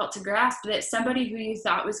difficult to grasp that somebody who you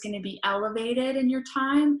thought was going to be elevated in your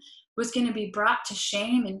time was going to be brought to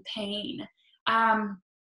shame and pain.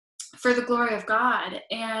 For the glory of God.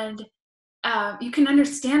 And you can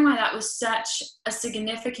understand why that was such a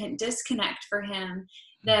significant disconnect for him,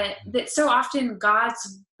 that so often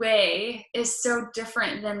God's way is so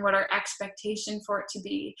different than what our expectation for it to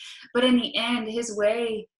be. But in the end, his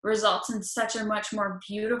way results in such a much more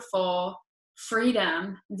beautiful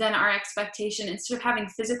freedom than our expectation. Instead of having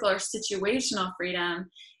physical or situational freedom,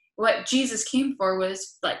 what Jesus came for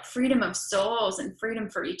was like freedom of souls and freedom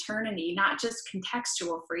for eternity, not just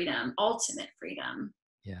contextual freedom, ultimate freedom.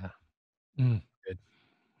 Yeah. Good.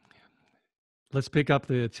 Let's pick up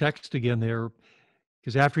the text again there,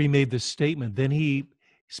 because after he made this statement, then he,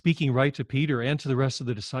 speaking right to Peter and to the rest of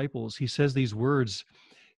the disciples, he says these words,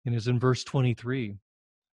 and is in verse 23.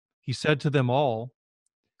 He said to them all,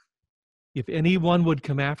 "If anyone would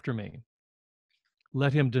come after me,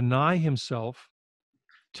 let him deny himself,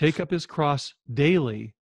 take up his cross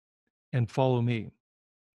daily, and follow me.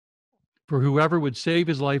 For whoever would save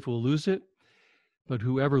his life will lose it, but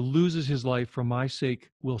whoever loses his life for my sake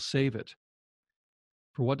will save it.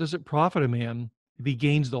 For what does it profit a man if he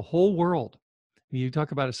gains the whole world?" You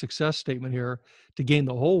talk about a success statement here, to gain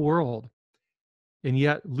the whole world and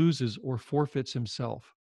yet loses or forfeits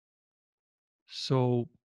himself. So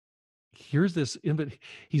here's this,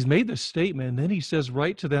 he's made this statement, and then he says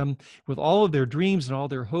right to them, with all of their dreams and all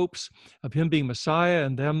their hopes of him being Messiah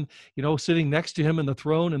and them, sitting next to him in the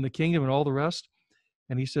throne and the kingdom and all the rest.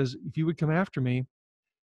 And he says, if you would come after me,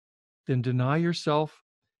 then deny yourself,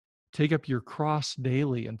 take up your cross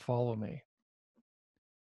daily and follow me.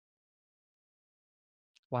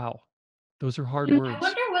 Wow. Those are hard words. I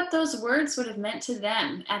wonder what those words would have meant to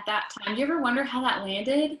them at that time. Do you ever wonder how that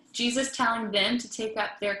landed? Jesus telling them to take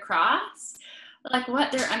up their cross? Like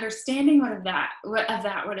what their understanding of that would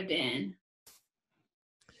have been.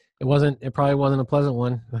 It probably wasn't a pleasant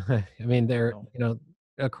one. I mean,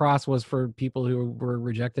 a cross was for people who were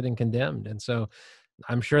rejected and condemned. And so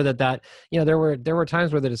I'm sure that there were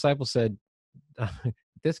times where the disciples said,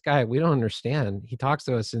 this guy, we don't understand. He talks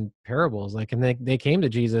to us in parables. Like, and they came to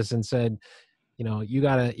Jesus and said, you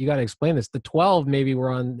gotta explain this. The 12 maybe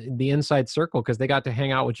were on the inside circle because they got to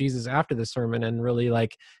hang out with Jesus after the sermon and really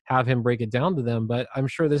like have him break it down to them. But I'm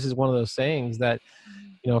sure this is one of those sayings that,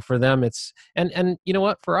 for them it's, and you know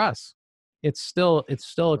what, for us, it's still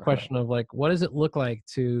a question of like, what does it look like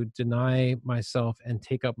to deny myself and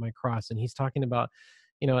take up my cross? And he's talking about,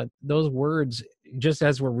 those words, just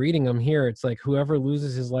as we're reading them here, it's like, whoever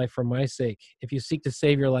loses his life for my sake, if you seek to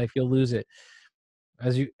save your life, you'll lose it.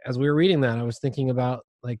 As we were reading that, I was thinking about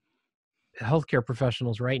like healthcare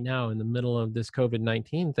professionals right now in the middle of this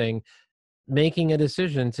COVID-19 thing, making a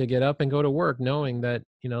decision to get up and go to work, knowing that,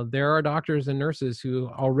 there are doctors and nurses who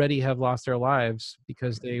already have lost their lives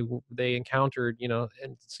because they encountered,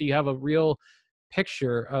 and so you have a real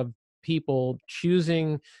picture of people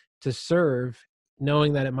choosing to serve,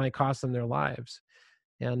 knowing that it might cost them their lives.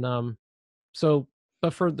 And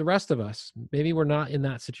but for the rest of us, maybe we're not in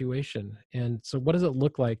that situation. And so what does it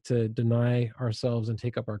look like to deny ourselves and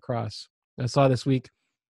take up our cross? I saw this week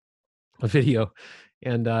a video,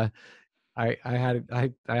 and I had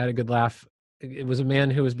a good laugh. It was a man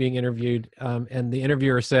who was being interviewed, and the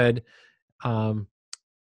interviewer said, because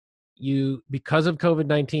of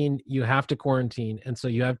COVID-19, you have to quarantine. And so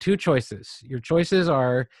you have two choices. Your choices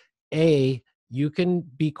are, A, you can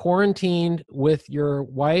be quarantined with your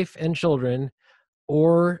wife and children,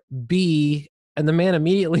 or B, and the man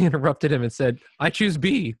immediately interrupted him and said, I choose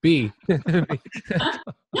B.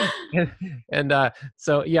 and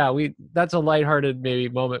so yeah, that's a lighthearted maybe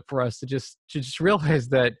moment for us to just realize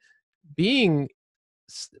that being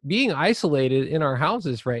isolated in our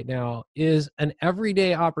houses right now is an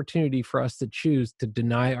everyday opportunity for us to choose to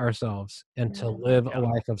deny ourselves and to live a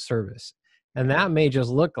life of service. And that may just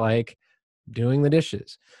look like doing the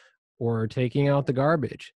dishes or taking out the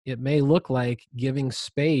garbage. It may look like giving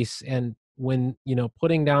space, and when,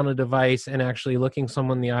 putting down a device and actually looking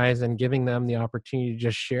someone in the eyes and giving them the opportunity to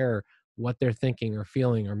just share what they're thinking or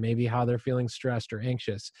feeling, or maybe how they're feeling stressed or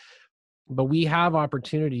anxious. But we have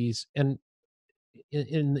opportunities, and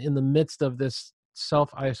in the midst of this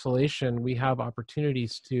self-isolation, we have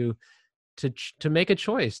opportunities to make a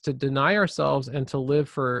choice, to deny ourselves and to live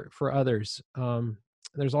for others.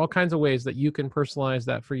 There's all kinds of ways that you can personalize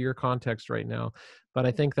that for your context right now, but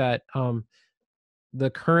I think that the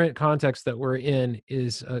current context that we're in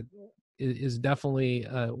is definitely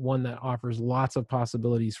one that offers lots of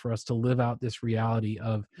possibilities for us to live out this reality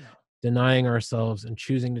of denying ourselves and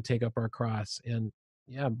choosing to take up our cross. And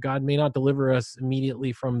yeah, God may not deliver us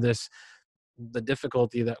immediately from the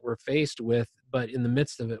difficulty that we're faced with, but in the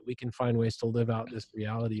midst of it, we can find ways to live out this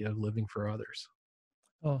reality of living for others.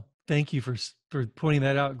 Oh, thank you for pointing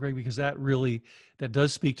that out, Greg, because that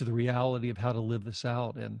does speak to the reality of how to live this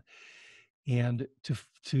out, and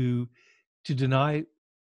to deny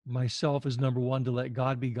myself is number one, to let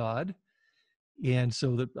God be God, and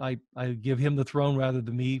so that I give him the throne rather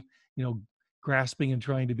than me, grasping and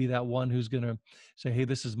trying to be that one who's going to say, hey,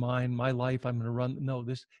 this is mine, my life, I'm going to run. No,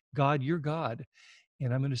 this, God, you're God,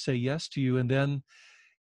 and I'm going to say yes to you. And then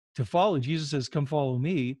to follow, Jesus says, come follow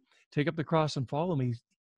me, take up the cross and follow me.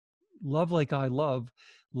 Love like I love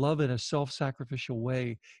in a self-sacrificial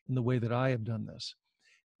way, in the way that I have done this.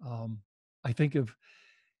 I think of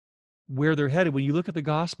where they're headed. When you look at the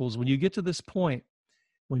Gospels, when you get to this point,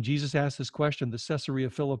 when Jesus asked this question, the Caesarea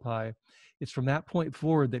Philippi, it's from that point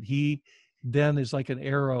forward that he then is like an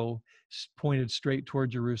arrow pointed straight toward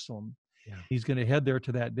Jerusalem. Yeah. He's going to head there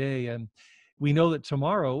to that day. And we know that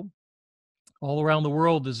tomorrow, all around the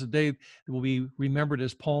world, is a day that will be remembered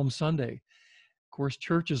as Palm Sunday. Of course,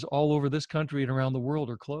 churches all over this country and around the world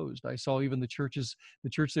are closed. I saw even the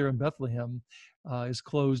church there in Bethlehem is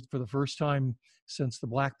closed for the first time since the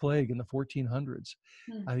Black Plague in the 1400s.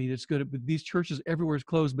 I mean, it's good. But these churches everywhere is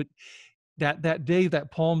closed. But that day, that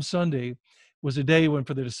Palm Sunday, was a day when,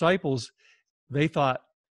 for the disciples, they thought,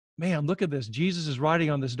 man, look at this. Jesus is riding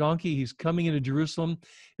on this donkey. He's coming into Jerusalem.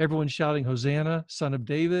 Everyone's shouting, Hosanna, Son of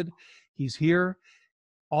David. He's here.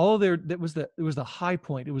 It was the high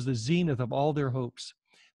point. It was the zenith of all their hopes.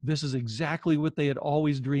 This is exactly what they had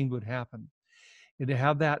always dreamed would happen. And to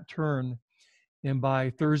have that turn, and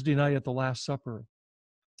by Thursday night at the Last Supper,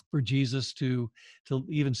 for Jesus to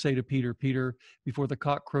even say to Peter, Peter, before the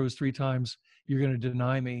cock crows 3 times, you're going to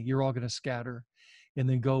deny me. You're all going to scatter. And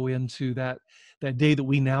then go into that day that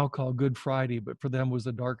we now call Good Friday, but for them was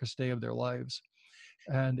the darkest day of their lives.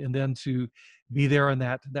 And then to be there on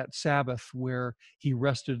that Sabbath where he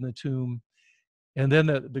rested in the tomb. And then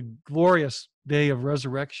the glorious day of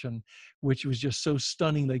resurrection, which was just so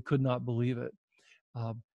stunning they could not believe it.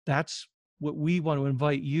 That's what we want to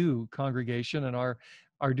invite you, congregation, and our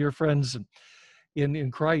dear friends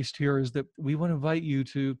in Christ here, is that we want to invite you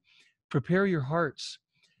to prepare your hearts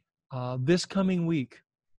this coming week,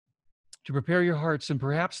 to prepare your hearts. And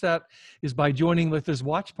perhaps that is by joining with this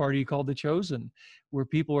watch party called The Chosen, where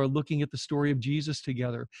people are looking at the story of Jesus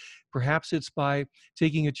together. Perhaps it's by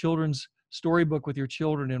taking a children's storybook with your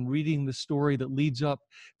children and reading the story that leads up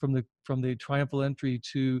from the triumphal entry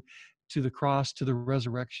to the cross, to the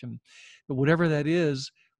resurrection. But whatever that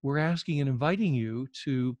is, we're asking and inviting you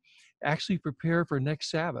to actually prepare for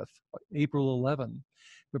next Sabbath, April 11.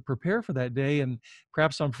 But prepare for that day, and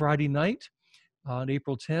perhaps on Friday night, on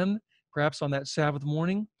April 10, perhaps on that Sabbath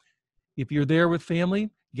morning, if you're there with family,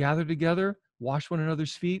 gather together, wash one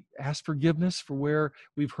another's feet, ask forgiveness for where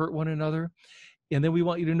we've hurt one another. And then we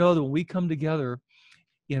want you to know that when we come together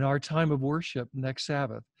in our time of worship next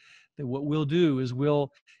Sabbath, that what we'll do is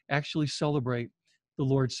we'll actually celebrate the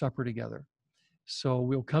Lord's Supper together. So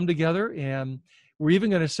we'll come together, and we're even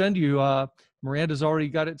going to send you, Miranda's already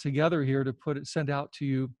got it together here to send out to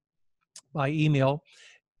you by email,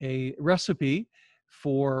 a recipe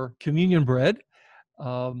for communion bread.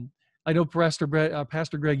 I know Pastor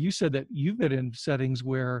Greg, you said that you've been in settings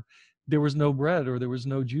where there was no bread or there was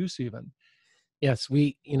no juice even. Yes,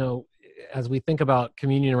 as we think about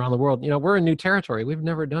communion around the world, we're in new territory. We've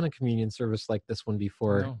never done a communion service like this one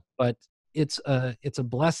before, but it's a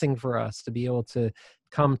blessing for us to be able to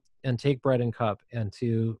come and take bread and cup and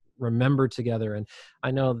to remember together. And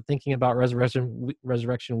I know, thinking about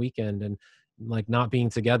resurrection weekend and like not being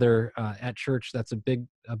together at church, that's a big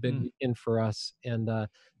weekend for us. And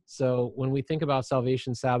so when we think about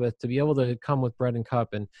Salvation Sabbath, to be able to come with bread and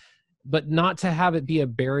cup, but not to have it be a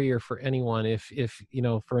barrier for anyone. If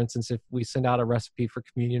for instance, if we send out a recipe for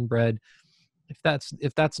communion bread,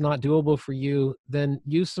 if that's not doable for you, then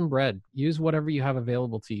use some bread, use whatever you have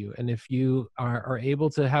available to you. And if you are able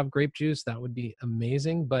to have grape juice, that would be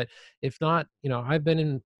amazing. But if not, I've been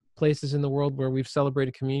in places in the world where we've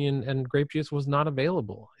celebrated communion and grape juice was not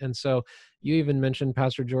available. And so you even mentioned,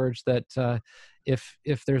 Pastor George, that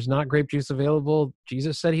if there's not grape juice available,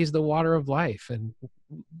 Jesus said he's the water of life. And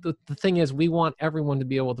the thing is, we want everyone to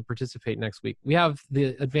be able to participate next week. We have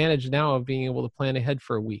the advantage now of being able to plan ahead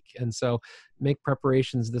for a week, and so make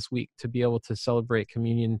preparations this week to be able to celebrate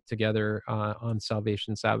communion together on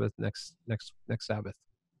Salvation Sabbath next Sabbath.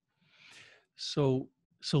 So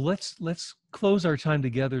let's close our time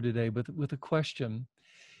together today with a question,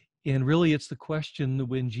 and really it's the question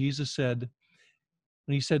when Jesus said,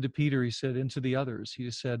 when he said to Peter, he said, and to the others, he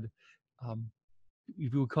just said,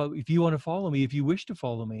 if you want to follow me, if you wish to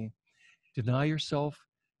follow me, deny yourself,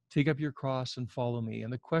 take up your cross and follow me.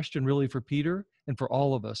 And the question really for Peter and for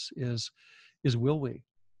all of us is will we?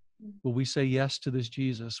 Will we say yes to this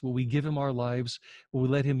Jesus? Will we give him our lives? Will we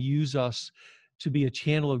let him use us to be a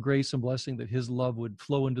channel of grace and blessing, that his love would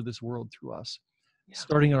flow into this world through us,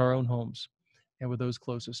 starting in our own homes and with those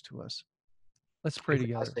closest to us? Let's pray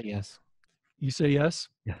together. I'll say yes. You say yes?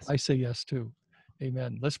 Yes. I say yes too.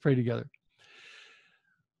 Amen. Let's pray together.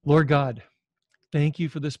 Lord God, thank you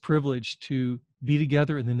for this privilege to be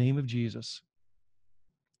together in the name of Jesus.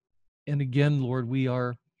 And again, Lord,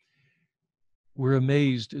 we're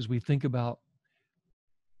amazed as we think about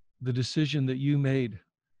the decision that you made,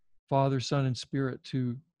 Father, Son, and Spirit,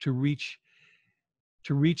 to reach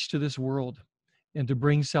to this world and to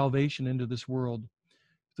bring salvation into this world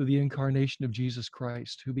through the incarnation of Jesus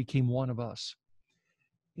Christ, who became one of us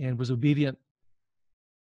and was obedient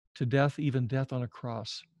to death, even death on a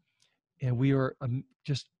cross. And we are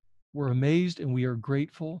we're amazed and we are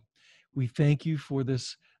grateful. We thank you for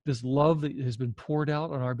this love that has been poured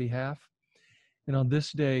out on our behalf. And on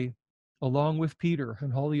this day, along with Peter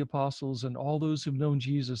and all the apostles and all those who've known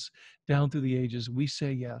Jesus down through the ages, we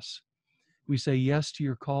say yes. We say yes to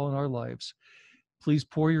your call in our lives. Please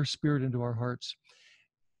pour your Spirit into our hearts.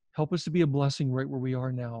 Help us to be a blessing right where we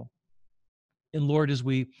are now. And Lord, as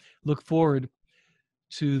we look forward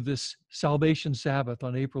to this Salvation Sabbath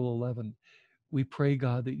on April 11, we pray,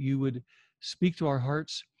 God, that you would speak to our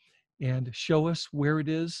hearts and show us where it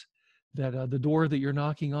is that the door that you're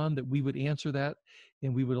knocking on, that we would answer that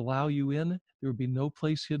and we would allow you in. There would be no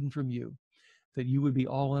place hidden from you, that you would be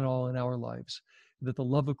all in our lives, that the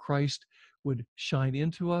love of Christ would shine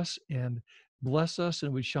into us and bless us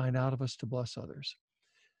and would shine out of us to bless others.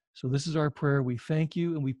 So this is our prayer. We thank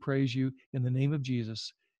you and we praise you in the name of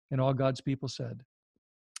Jesus. And all God's people said,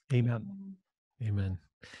 amen. Amen.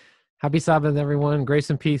 Happy Sabbath, everyone. Grace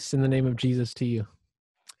and peace in the name of Jesus to you.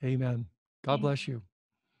 Amen. God bless you.